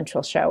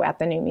influential show at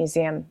the New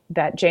Museum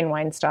that Jane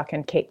Weinstock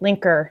and Kate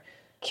Linker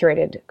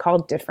curated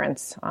called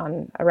Difference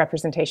on a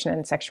representation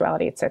in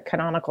sexuality. It's a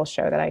canonical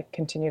show that I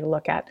continue to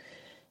look at.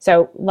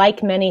 So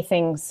like many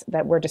things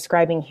that we're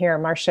describing here,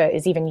 Marcia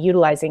is even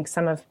utilizing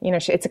some of,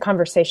 it's a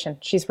conversation.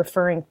 She's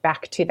referring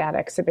back to that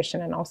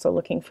exhibition and also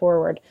looking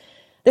forward.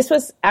 This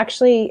was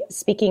actually,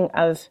 speaking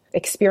of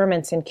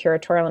experiments in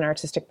curatorial and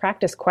artistic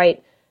practice,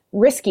 quite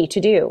risky to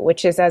do,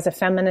 which is as a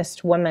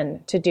feminist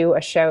woman to do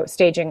a show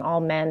staging all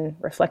men,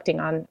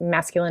 reflecting on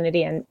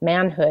masculinity and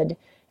manhood.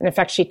 And in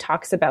fact, she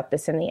talks about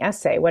this in the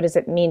essay. What does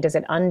it mean? Does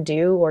it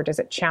undo or does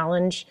it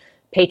challenge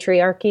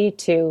patriarchy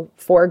to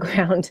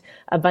foreground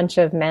a bunch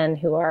of men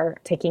who are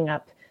taking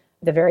up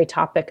the very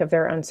topic of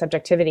their own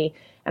subjectivity?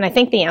 And I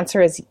think the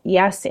answer is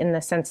yes, in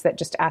the sense that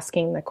just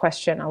asking the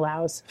question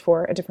allows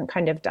for a different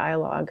kind of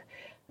dialogue.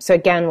 So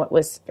again, what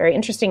was very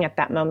interesting at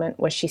that moment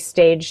was she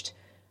staged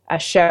a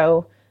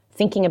show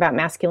thinking about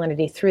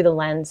masculinity through the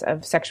lens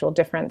of sexual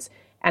difference.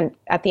 And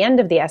at the end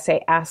of the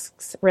essay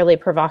asks really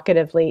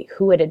provocatively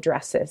who it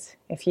addresses.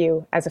 If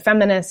you, as a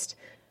feminist,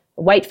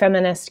 a white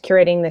feminist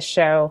curating this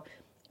show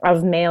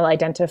of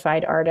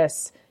male-identified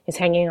artists, is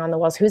hanging on the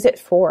walls, who's it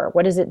for?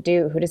 What does it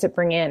do? Who does it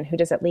bring in? Who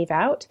does it leave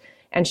out?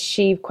 And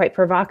she quite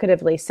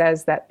provocatively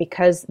says that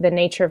because the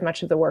nature of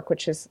much of the work,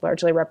 which is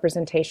largely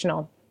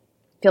representational,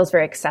 feels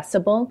very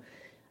accessible,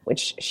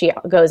 which she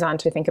goes on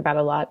to think about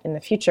a lot in the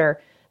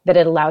future, that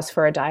it allows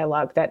for a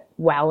dialogue that,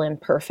 while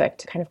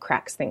imperfect, kind of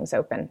cracks things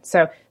open.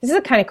 So this is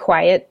a kind of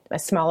quiet, a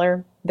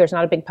smaller, there's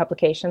not a big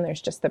publication,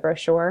 there's just the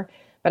brochure,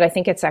 but I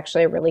think it's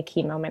actually a really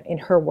key moment in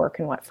her work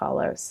and what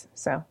follows.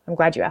 So I'm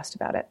glad you asked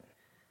about it.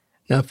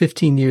 Now,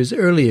 15 years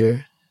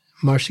earlier,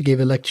 Marcia gave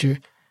a lecture,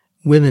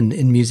 Women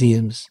in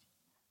Museums,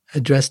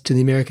 addressed to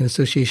the American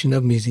Association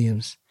of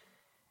Museums.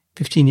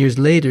 15 years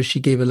later, she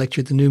gave a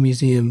lecture at the New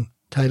Museum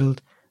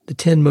titled The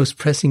 10 Most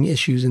Pressing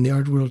Issues in the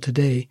Art World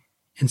Today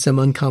and Some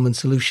Uncommon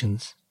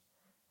Solutions.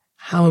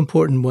 How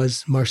important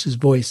was Marcia's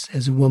voice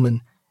as a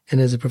woman and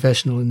as a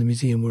professional in the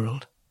museum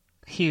world?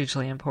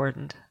 Hugely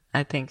important.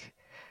 I think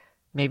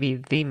maybe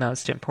the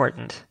most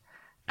important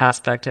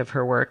aspect of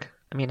her work,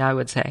 I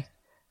would say,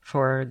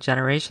 for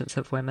generations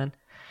of women.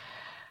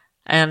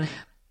 And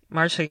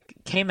Marcia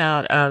came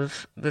out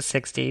of the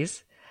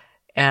 60s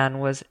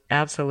and was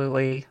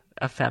absolutely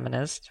a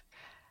feminist.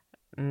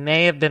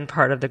 May have been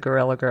part of the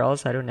Guerrilla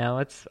Girls, I don't know,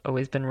 it's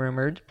always been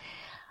rumored.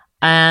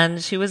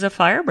 And she was a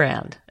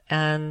firebrand,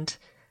 and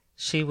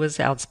she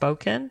was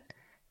outspoken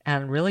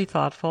and really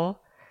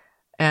thoughtful.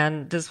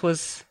 And this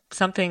was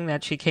something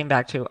that she came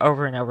back to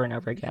over and over and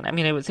over again.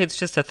 It's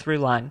just a through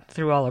line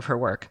through all of her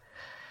work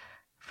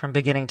from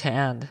beginning to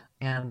end.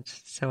 And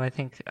so I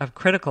think of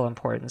critical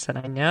importance. And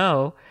I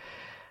know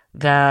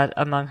that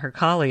among her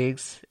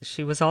colleagues,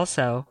 she was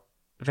also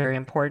very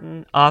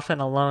important,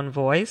 often a lone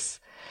voice.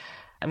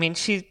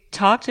 She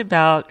talked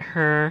about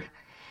her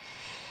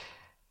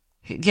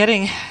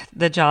getting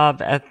the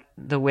job at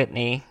the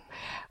Whitney.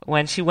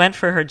 When she went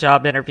for her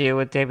job interview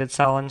with David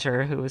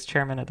Solinger, who was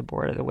chairman of the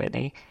board of the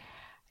Whitney,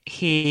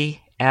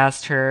 he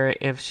asked her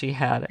if she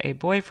had a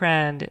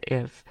boyfriend,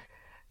 if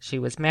she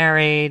was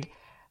married,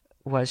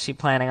 was she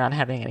planning on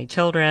having any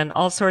children,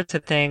 all sorts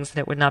of things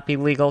that would not be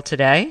legal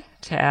today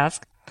to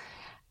ask,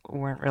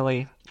 weren't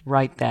really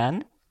right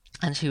then.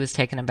 And she was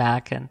taken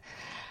aback, and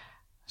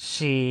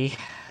she,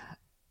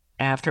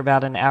 after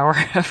about an hour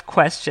of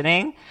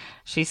questioning,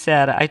 she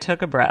said, I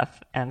took a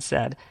breath and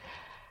said,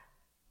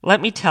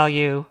 let me tell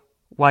you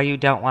why you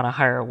don't want to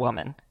hire a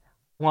woman.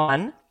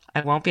 1,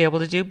 I won't be able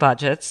to do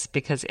budgets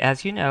because,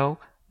 as you know,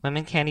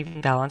 women can't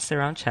even balance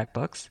their own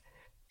checkbooks.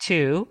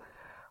 2,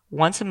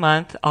 once a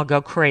month I'll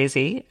go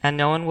crazy and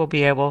no one will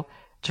be able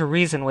to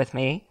reason with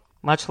me,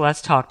 much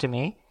less talk to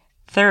me.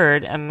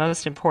 3rd, and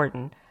most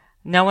important,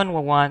 no one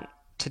will want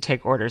to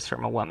take orders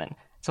from a woman.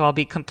 So I'll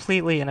be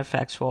completely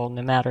ineffectual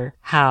no matter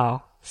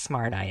how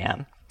smart I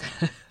am.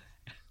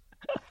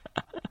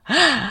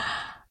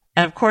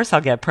 And of course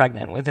I'll get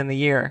pregnant within the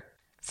year.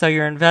 So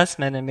your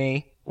investment in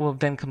me will have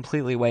been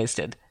completely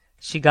wasted.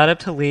 She got up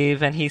to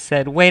leave and he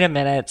said, wait a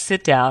minute,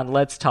 sit down,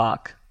 let's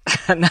talk.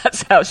 And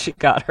that's how she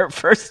got her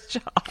first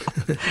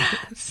job.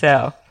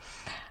 So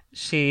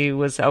she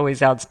was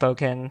always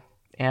outspoken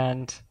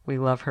and we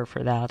love her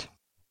for that.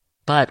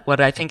 But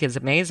what I think is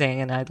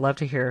amazing, and I'd love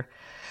to hear,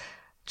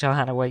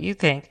 Johanna, what you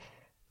think,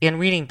 in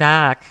reading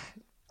back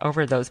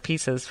over those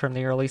pieces from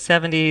the early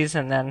 70s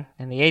and then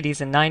in the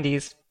 80s and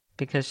 90s,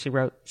 because she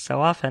wrote so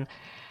often,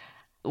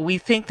 we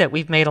think that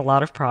we've made a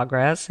lot of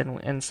progress, and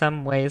in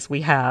some ways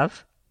we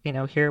have.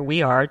 Here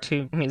we are,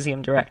 2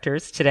 museum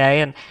directors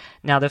today, and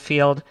now the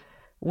field,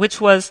 which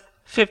was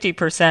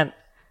 50%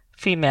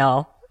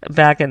 female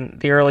back in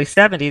the early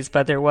 70s,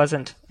 but there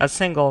wasn't a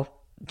single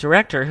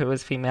director who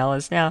was female,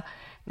 is now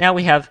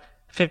we have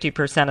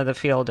 50% of the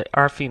field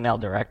are female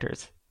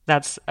directors.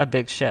 That's a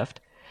big shift.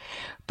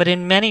 But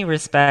in many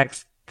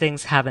respects,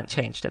 things haven't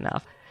changed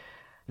enough.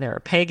 There are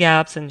pay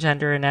gaps and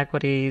gender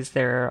inequities.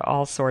 There are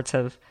all sorts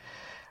of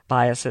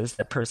biases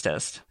that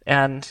persist.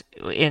 And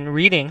in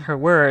reading her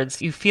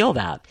words, you feel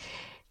that.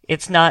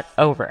 It's not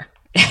over.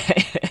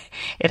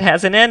 It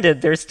hasn't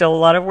ended. There's still a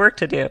lot of work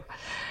to do.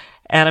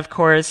 And of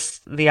course,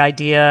 the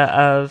idea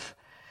of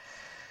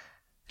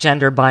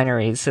gender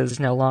binaries is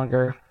no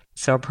longer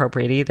so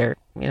appropriate either.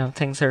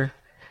 Things are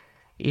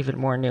even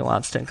more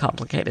nuanced and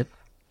complicated.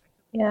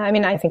 Yeah, I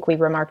mean, I think we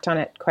remarked on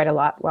it quite a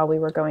lot while we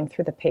were going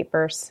through the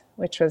papers,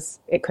 which was,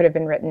 it could have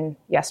been written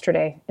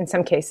yesterday. In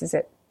some cases,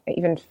 it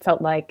even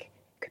felt like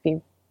it could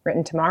be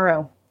written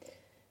tomorrow,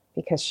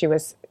 because she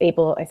was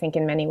able, I think,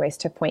 in many ways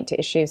to point to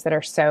issues that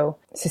are so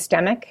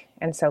systemic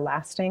and so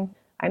lasting.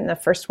 I'm the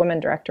first woman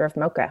director of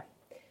MoCA,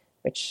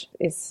 which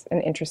is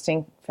an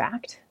interesting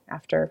fact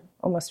after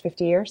almost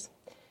 50 years.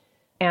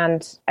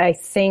 And I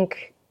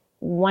think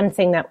one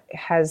thing that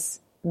has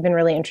been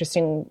really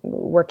interesting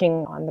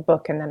working on the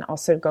book and then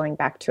also going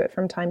back to it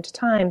from time to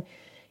time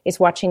is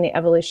watching the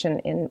evolution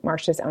in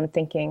Marcia's own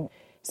thinking.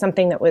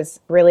 Something that was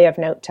really of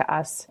note to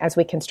us as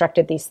we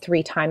constructed these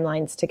 3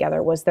 timelines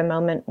together was the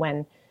moment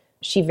when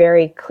she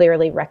very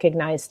clearly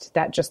recognized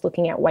that just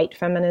looking at white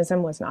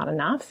feminism was not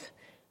enough.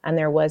 And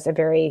there was a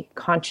very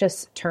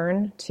conscious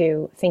turn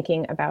to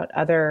thinking about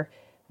other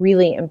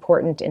really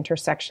important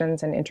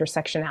intersections and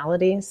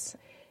intersectionalities.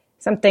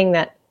 Something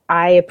that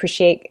I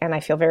appreciate and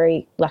I feel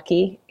very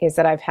lucky is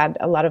that I've had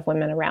a lot of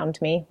women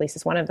around me,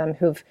 Lisa's one of them,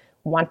 who've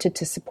wanted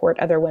to support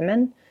other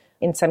women.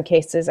 In some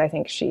cases, I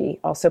think she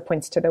also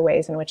points to the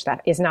ways in which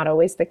that is not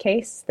always the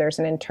case. There's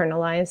an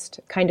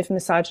internalized kind of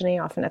misogyny,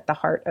 often at the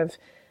heart of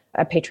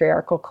a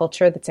patriarchal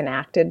culture that's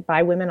enacted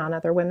by women on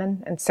other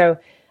women. And so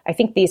I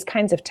think these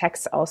kinds of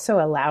texts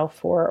also allow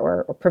for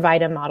or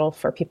provide a model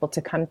for people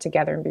to come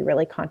together and be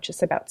really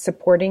conscious about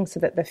supporting so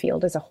that the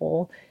field as a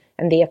whole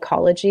and the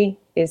ecology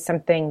is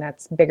something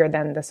that's bigger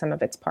than the sum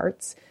of its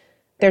parts.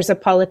 There's a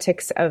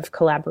politics of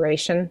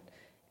collaboration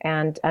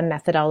and a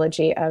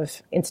methodology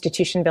of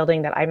institution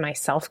building that I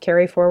myself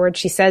carry forward.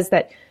 She says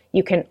that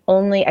you can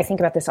only, I think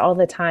about this all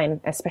the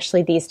time,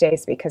 especially these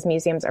days because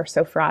museums are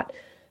so fraught,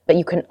 but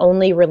you can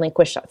only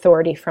relinquish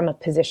authority from a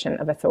position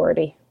of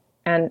authority.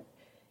 And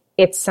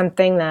it's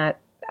something that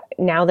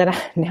now that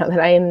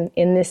I am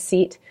in this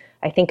seat,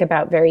 I think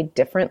about very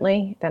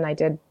differently than I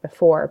did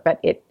before, but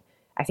it,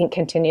 I think,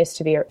 continues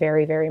to be a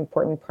very, very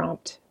important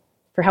prompt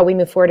for how we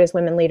move forward as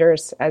women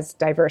leaders, as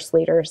diverse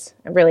leaders,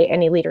 and really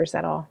any leaders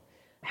at all,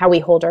 how we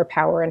hold our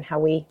power and how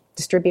we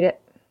distribute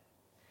it.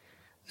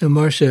 Now,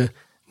 Marcia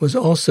was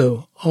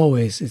also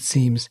always, it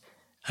seems,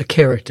 a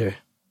character.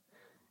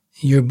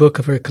 Your book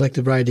of her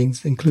collected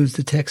writings includes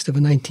the text of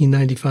a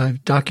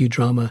 1995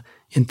 docudrama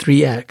in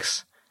 3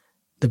 acts,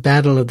 The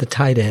Battle of the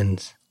Tide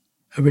Ends,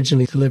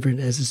 originally delivered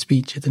as a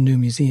speech at the New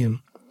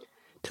Museum.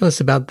 Tell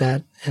us about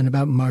that and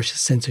about Marcia's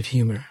sense of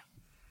humor.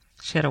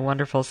 She had a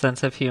wonderful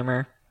sense of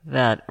humor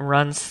that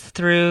runs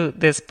through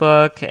this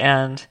book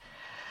and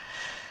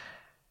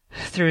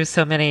through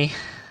so many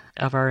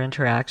of our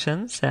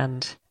interactions.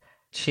 And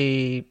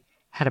she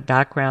had a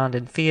background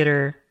in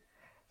theater.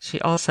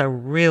 She also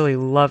really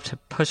loved to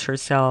push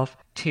herself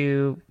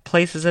to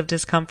places of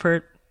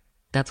discomfort.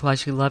 That's why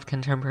she loved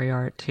contemporary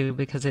art too,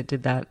 because it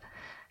did that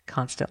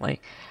constantly.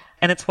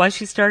 And it's why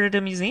she started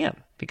a museum,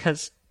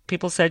 because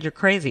people said, you're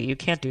crazy, you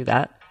can't do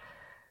that.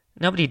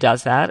 Nobody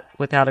does that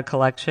without a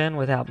collection,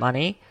 without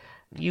money.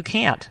 You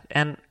can't.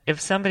 And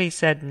if somebody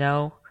said,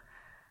 no,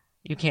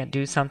 you can't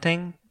do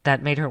something,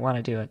 that made her want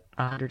to do it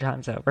 100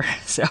 times over.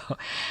 So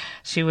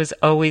she was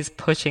always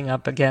pushing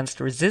up against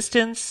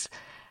resistance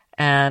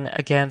and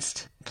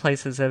against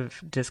places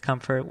of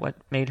discomfort, what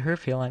made her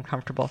feel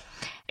uncomfortable.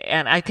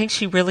 And I think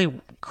she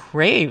really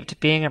craved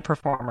being a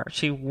performer.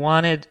 She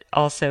wanted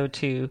also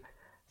to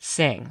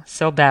sing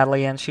so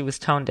badly, and she was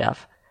tone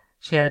deaf.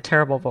 She had a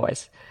terrible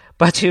voice,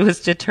 but she was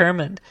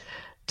determined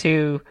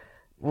to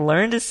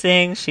learn to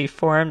sing. She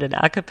formed an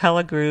a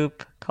cappella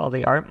group called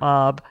the Art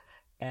Mob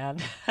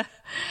and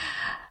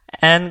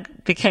and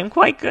became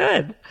quite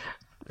good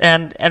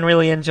and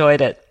really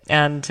enjoyed it.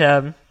 And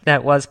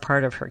that was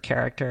part of her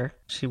character.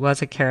 She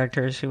was a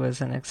character. She was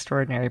an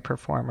extraordinary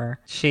performer.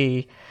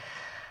 She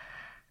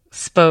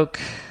spoke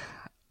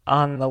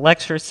on the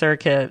lecture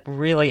circuit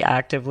really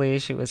actively.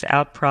 She was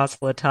out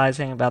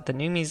proselytizing about the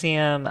New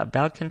Museum,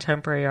 about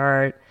contemporary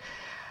art,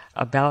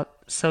 about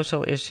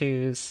social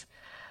issues,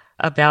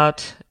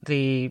 about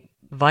the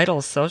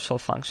vital social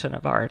function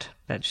of art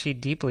that she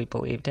deeply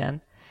believed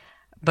in.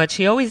 But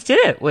she always did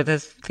it with a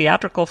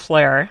theatrical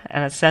flair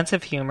and a sense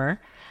of humor,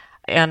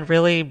 and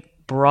really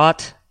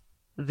brought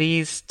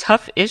these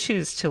tough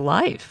issues to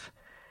life,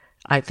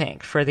 I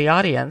think, for the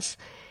audience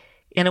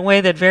in a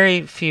way that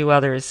very few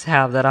others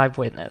have that I've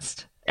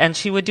witnessed. And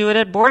she would do it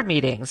at board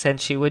meetings,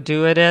 and she would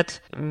do it at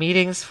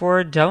meetings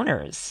for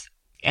donors.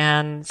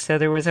 And so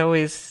there was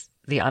always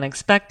the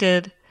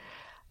unexpected.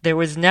 There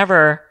was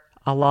never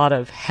a lot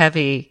of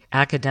heavy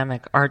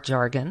academic art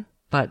jargon,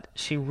 but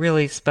she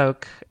really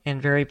spoke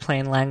in very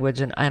plain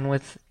language and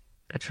with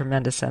a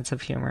tremendous sense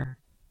of humor.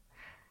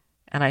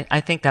 And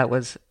I think that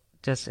was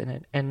just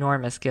an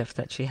enormous gift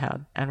that she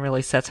had, and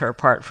really sets her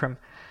apart from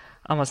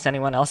almost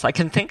anyone else I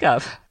can think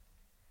of.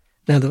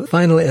 Now, the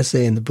final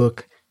essay in the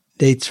book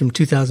dates from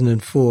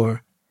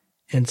 2004,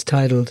 and it's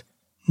titled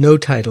No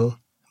Title,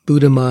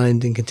 Buddha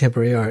Mind in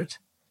Contemporary Art.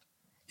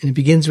 And it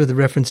begins with a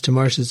reference to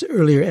Marcia's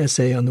earlier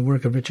essay on the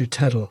work of Richard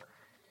Tuttle,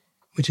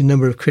 which a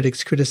number of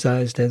critics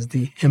criticized as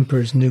the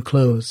emperor's new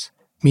clothes,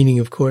 meaning,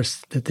 of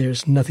course, that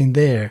there's nothing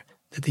there,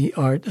 that the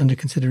art under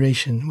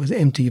consideration was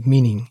empty of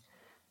meaning.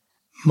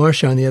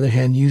 Marcia, on the other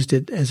hand, used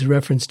it as a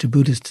reference to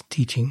Buddhist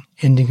teaching,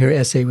 ending her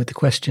essay with the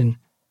question,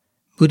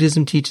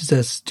 Buddhism teaches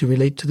us to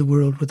relate to the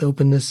world with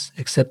openness,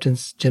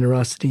 acceptance,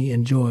 generosity,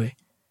 and joy.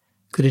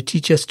 Could it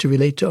teach us to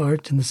relate to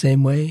art in the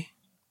same way?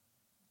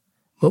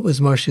 What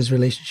was Marcia's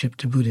relationship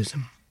to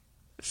Buddhism?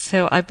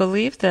 So I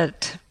believe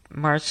that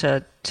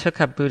Marcia took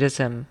up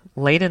Buddhism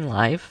late in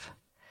life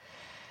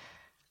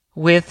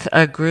with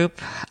a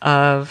group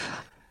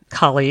of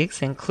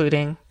colleagues,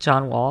 including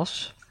John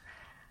Walsh.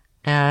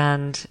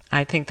 And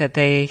I think that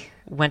they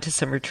went to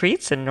some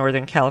retreats in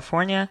Northern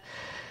California,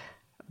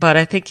 but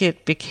I think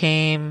it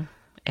became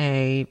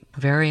a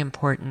very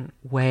important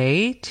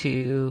way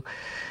to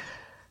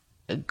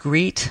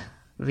greet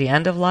the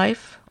end of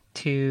life,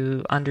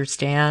 to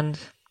understand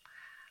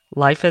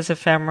life as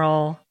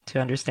ephemeral, to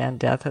understand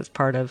death as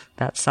part of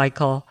that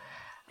cycle.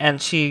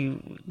 And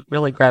she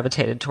really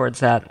gravitated towards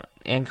that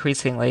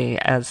increasingly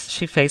as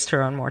she faced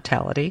her own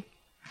mortality.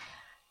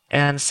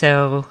 And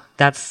so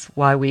that's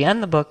why we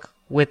end the book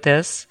with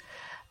this.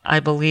 I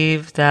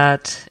believe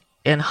that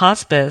in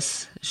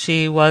hospice,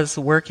 she was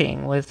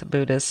working with a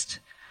Buddhist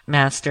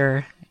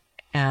master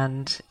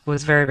and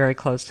was very, very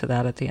close to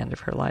that at the end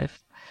of her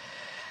life.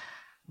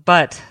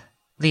 But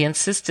the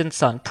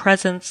insistence on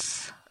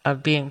presence,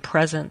 of being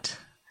present,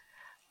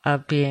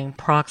 of being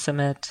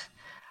proximate,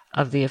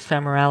 of the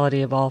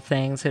ephemerality of all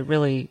things, it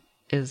really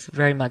is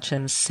very much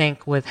in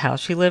sync with how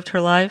she lived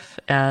her life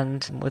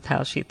and with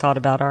how she thought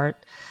about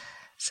art.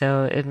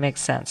 So it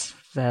makes sense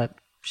that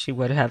she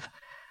would have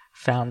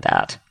found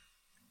that.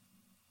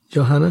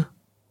 Johanna?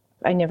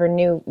 I never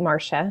knew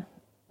Marcia,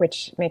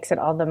 which makes it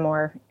all the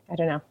more,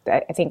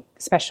 I think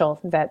special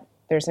that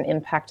there's an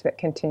impact that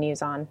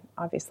continues on,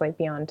 obviously,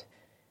 beyond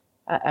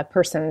a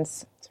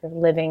person's sort of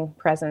living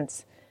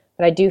presence.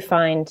 But I do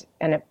find,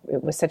 and it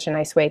was such a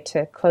nice way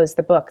to close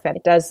the book, that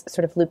it does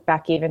sort of loop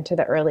back even to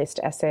the earliest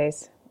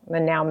essays, the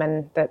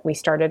Naumann that we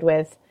started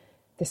with,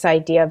 this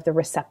idea of the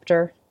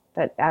receptor,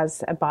 that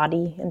as a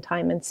body in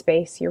time and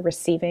space, you're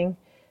receiving,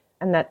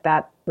 and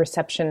that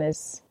reception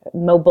is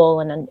mobile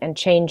and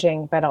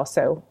changing, but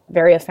also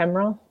very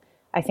ephemeral,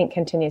 I think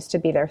continues to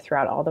be there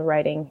throughout all the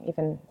writing,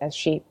 even as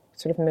she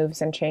sort of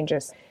moves and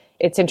changes.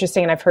 It's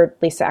interesting, and I've heard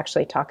Lisa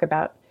actually talk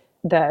about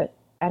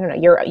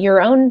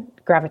your own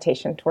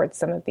gravitation towards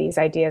some of these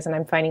ideas, and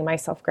I'm finding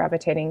myself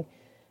gravitating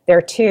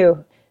there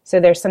too. So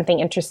there's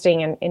something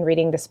interesting in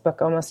reading this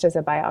book almost as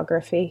a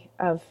biography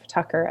of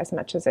Tucker as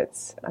much as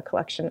it's a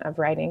collection of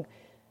writing.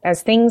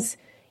 As things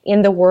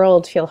in the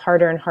world feel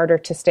harder and harder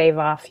to stave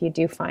off, you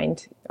do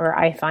find, or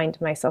I find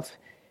myself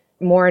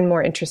more and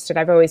more interested.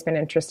 I've always been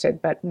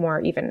interested, but more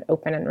even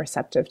open and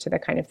receptive to the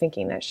kind of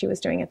thinking that she was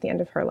doing at the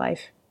end of her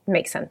life. It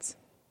makes sense.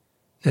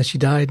 Now, she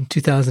died in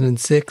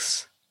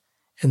 2006,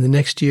 and the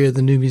next year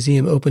the new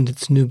museum opened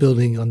its new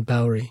building on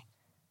Bowery.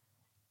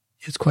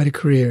 It's quite a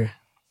career.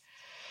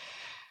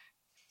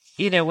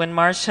 You know, when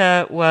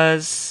Marcia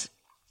was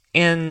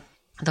in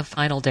the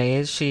final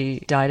days, she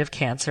died of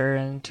cancer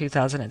in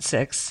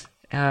 2006,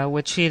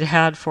 which she'd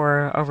had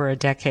for over a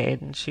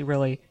decade, and she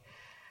really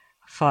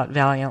fought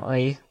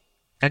valiantly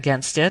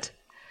against it,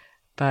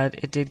 but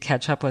it did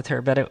catch up with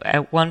her. But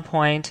at one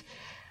point,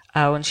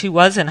 when she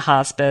was in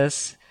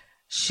hospice,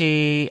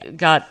 she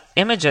got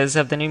images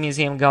of the new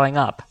museum going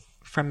up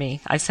from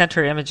me. I sent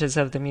her images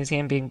of the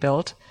museum being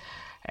built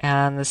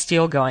and the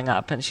steel going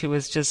up, and she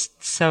was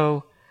just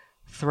so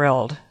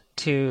thrilled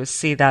to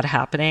see that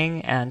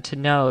happening and to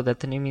know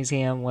that the new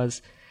museum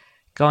was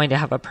going to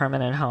have a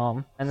permanent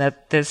home and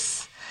that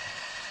this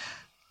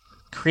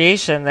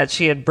creation that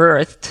she had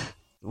birthed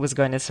was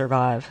going to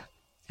survive.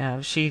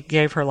 She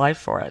gave her life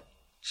for it.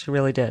 She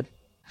really did.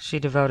 She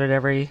devoted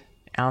every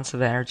ounce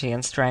of energy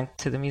and strength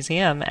to the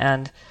museum,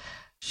 and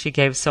she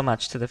gave so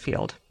much to the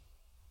field.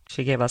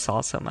 She gave us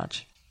all so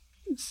much.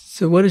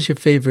 So what is your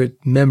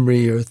favorite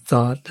memory or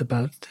thought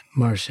about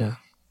Marcia?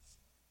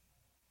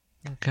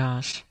 Oh,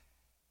 gosh.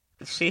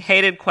 She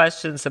hated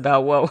questions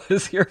about what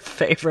was your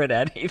favorite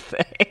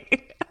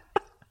anything.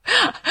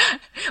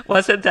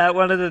 Wasn't that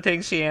one of the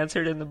things she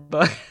answered in the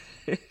book?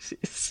 She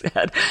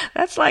said,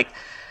 that's like,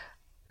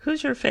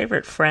 who's your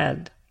favorite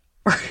friend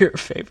or your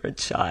favorite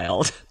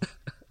child?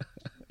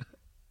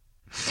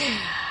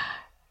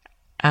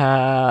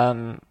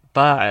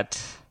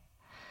 But,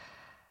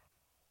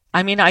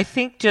 I mean, I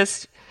think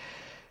just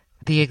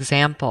the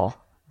example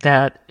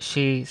that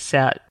she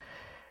set,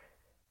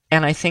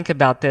 and I think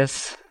about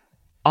this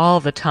all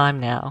the time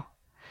now,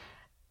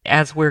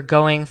 as we're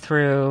going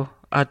through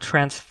a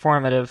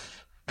transformative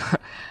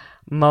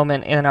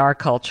moment in our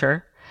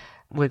culture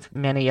with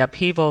many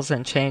upheavals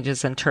and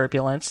changes and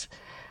turbulence.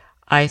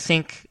 I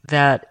think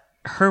that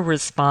her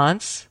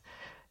response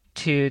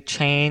to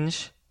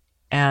change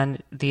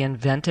and the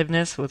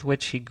inventiveness with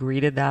which she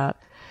greeted that,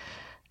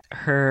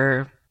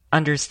 her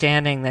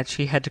understanding that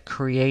she had to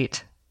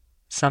create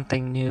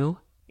something new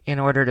in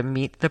order to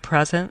meet the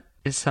present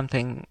is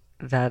something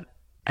that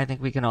I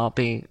think we can all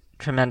be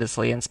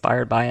tremendously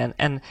inspired by,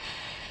 and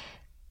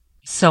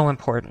so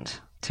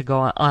important to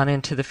go on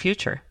into the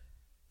future.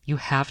 You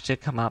have to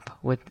come up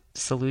with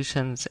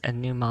solutions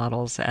and new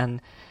models and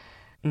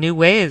new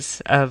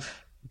ways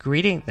of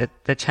greeting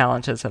the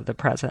challenges of the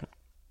present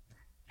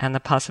and the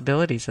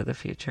possibilities of the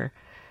future.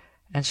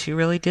 And she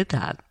really did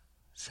that.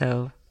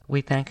 So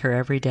we thank her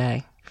every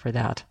day for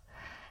that.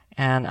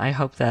 And I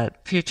hope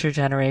that future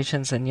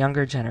generations and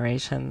younger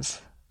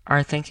generations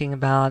are thinking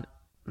about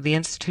the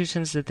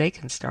institutions that they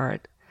can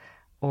start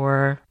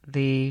or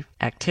the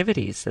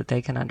activities that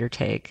they can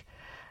undertake.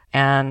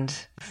 And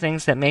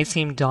things that may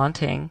seem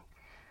daunting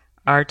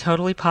are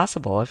totally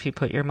possible if you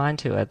put your mind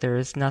to it. There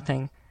is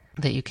nothing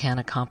that you can't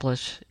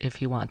accomplish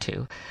if you want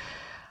to.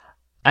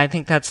 I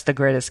think that's the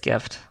greatest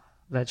gift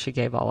that she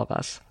gave all of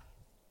us.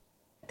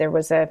 There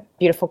was a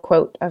beautiful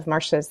quote of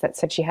Marcia's that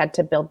said she had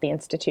to build the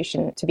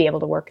institution to be able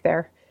to work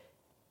there.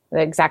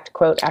 The exact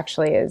quote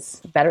actually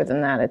is better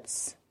than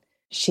that.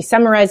 She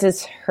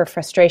summarizes her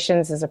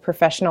frustrations as a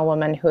professional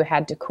woman who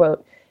had to,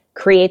 quote,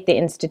 create the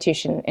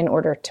institution in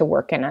order to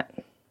work in it.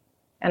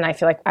 And I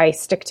feel like I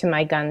stick to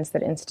my guns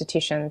that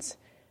institutions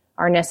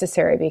are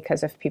necessary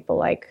because of people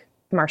like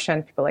Marcia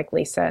and people like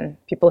Lisa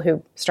and people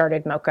who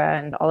started MoCA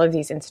and all of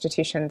these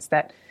institutions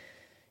that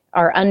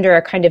are under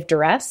a kind of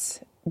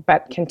duress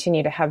but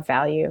continue to have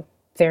value.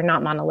 They're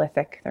not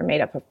monolithic. They're made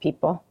up of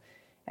people.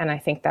 And I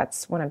think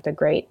that's one of the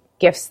great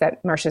gifts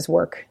that Marcia's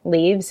work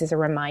leaves, is a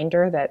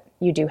reminder that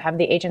you do have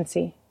the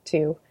agency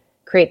to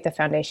create the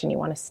foundation you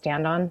want to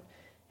stand on,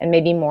 and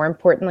maybe more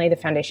importantly, the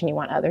foundation you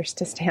want others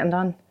to stand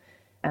on.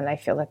 And I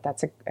feel that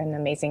that's an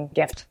amazing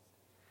gift.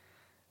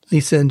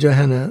 Lisa and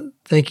Johanna,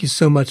 thank you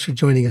so much for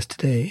joining us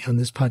today on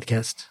this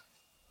podcast.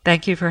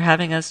 Thank you for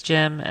having us,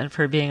 Jim, and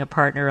for being a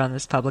partner on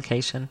this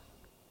publication.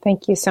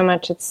 Thank you so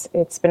much.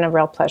 It's been a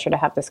real pleasure to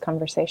have this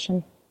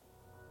conversation.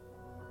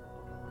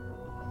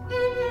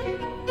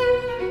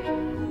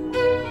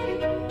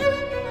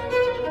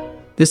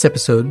 This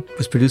episode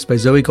was produced by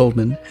Zoe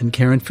Goldman and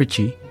Karen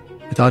Fritchie,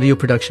 with audio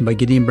production by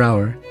Gideon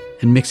Brower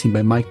and mixing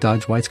by Mike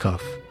Dodge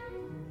Weitzkopf.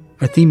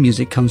 Our theme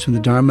music comes from the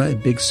Dharma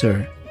at Big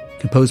Sur,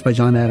 composed by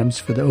John Adams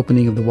for the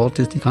opening of the Walt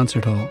Disney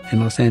Concert Hall in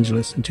Los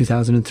Angeles in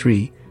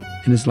 2003,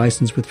 and is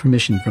licensed with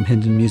permission from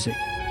Hendon Music.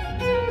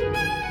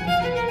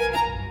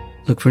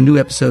 Look for new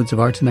episodes of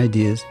Art and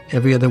Ideas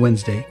every other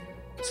Wednesday.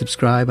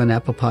 Subscribe on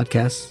Apple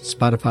Podcasts,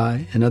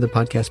 Spotify, and other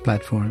podcast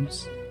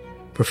platforms.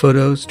 For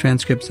photos,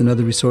 transcripts, and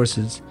other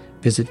resources,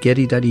 visit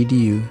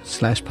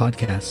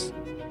getty.edu/podcasts.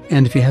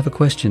 And if you have a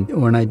question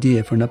or an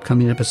idea for an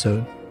upcoming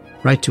episode,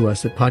 write to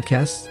us at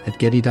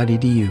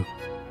podcasts@getty.edu.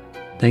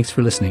 Thanks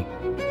for listening.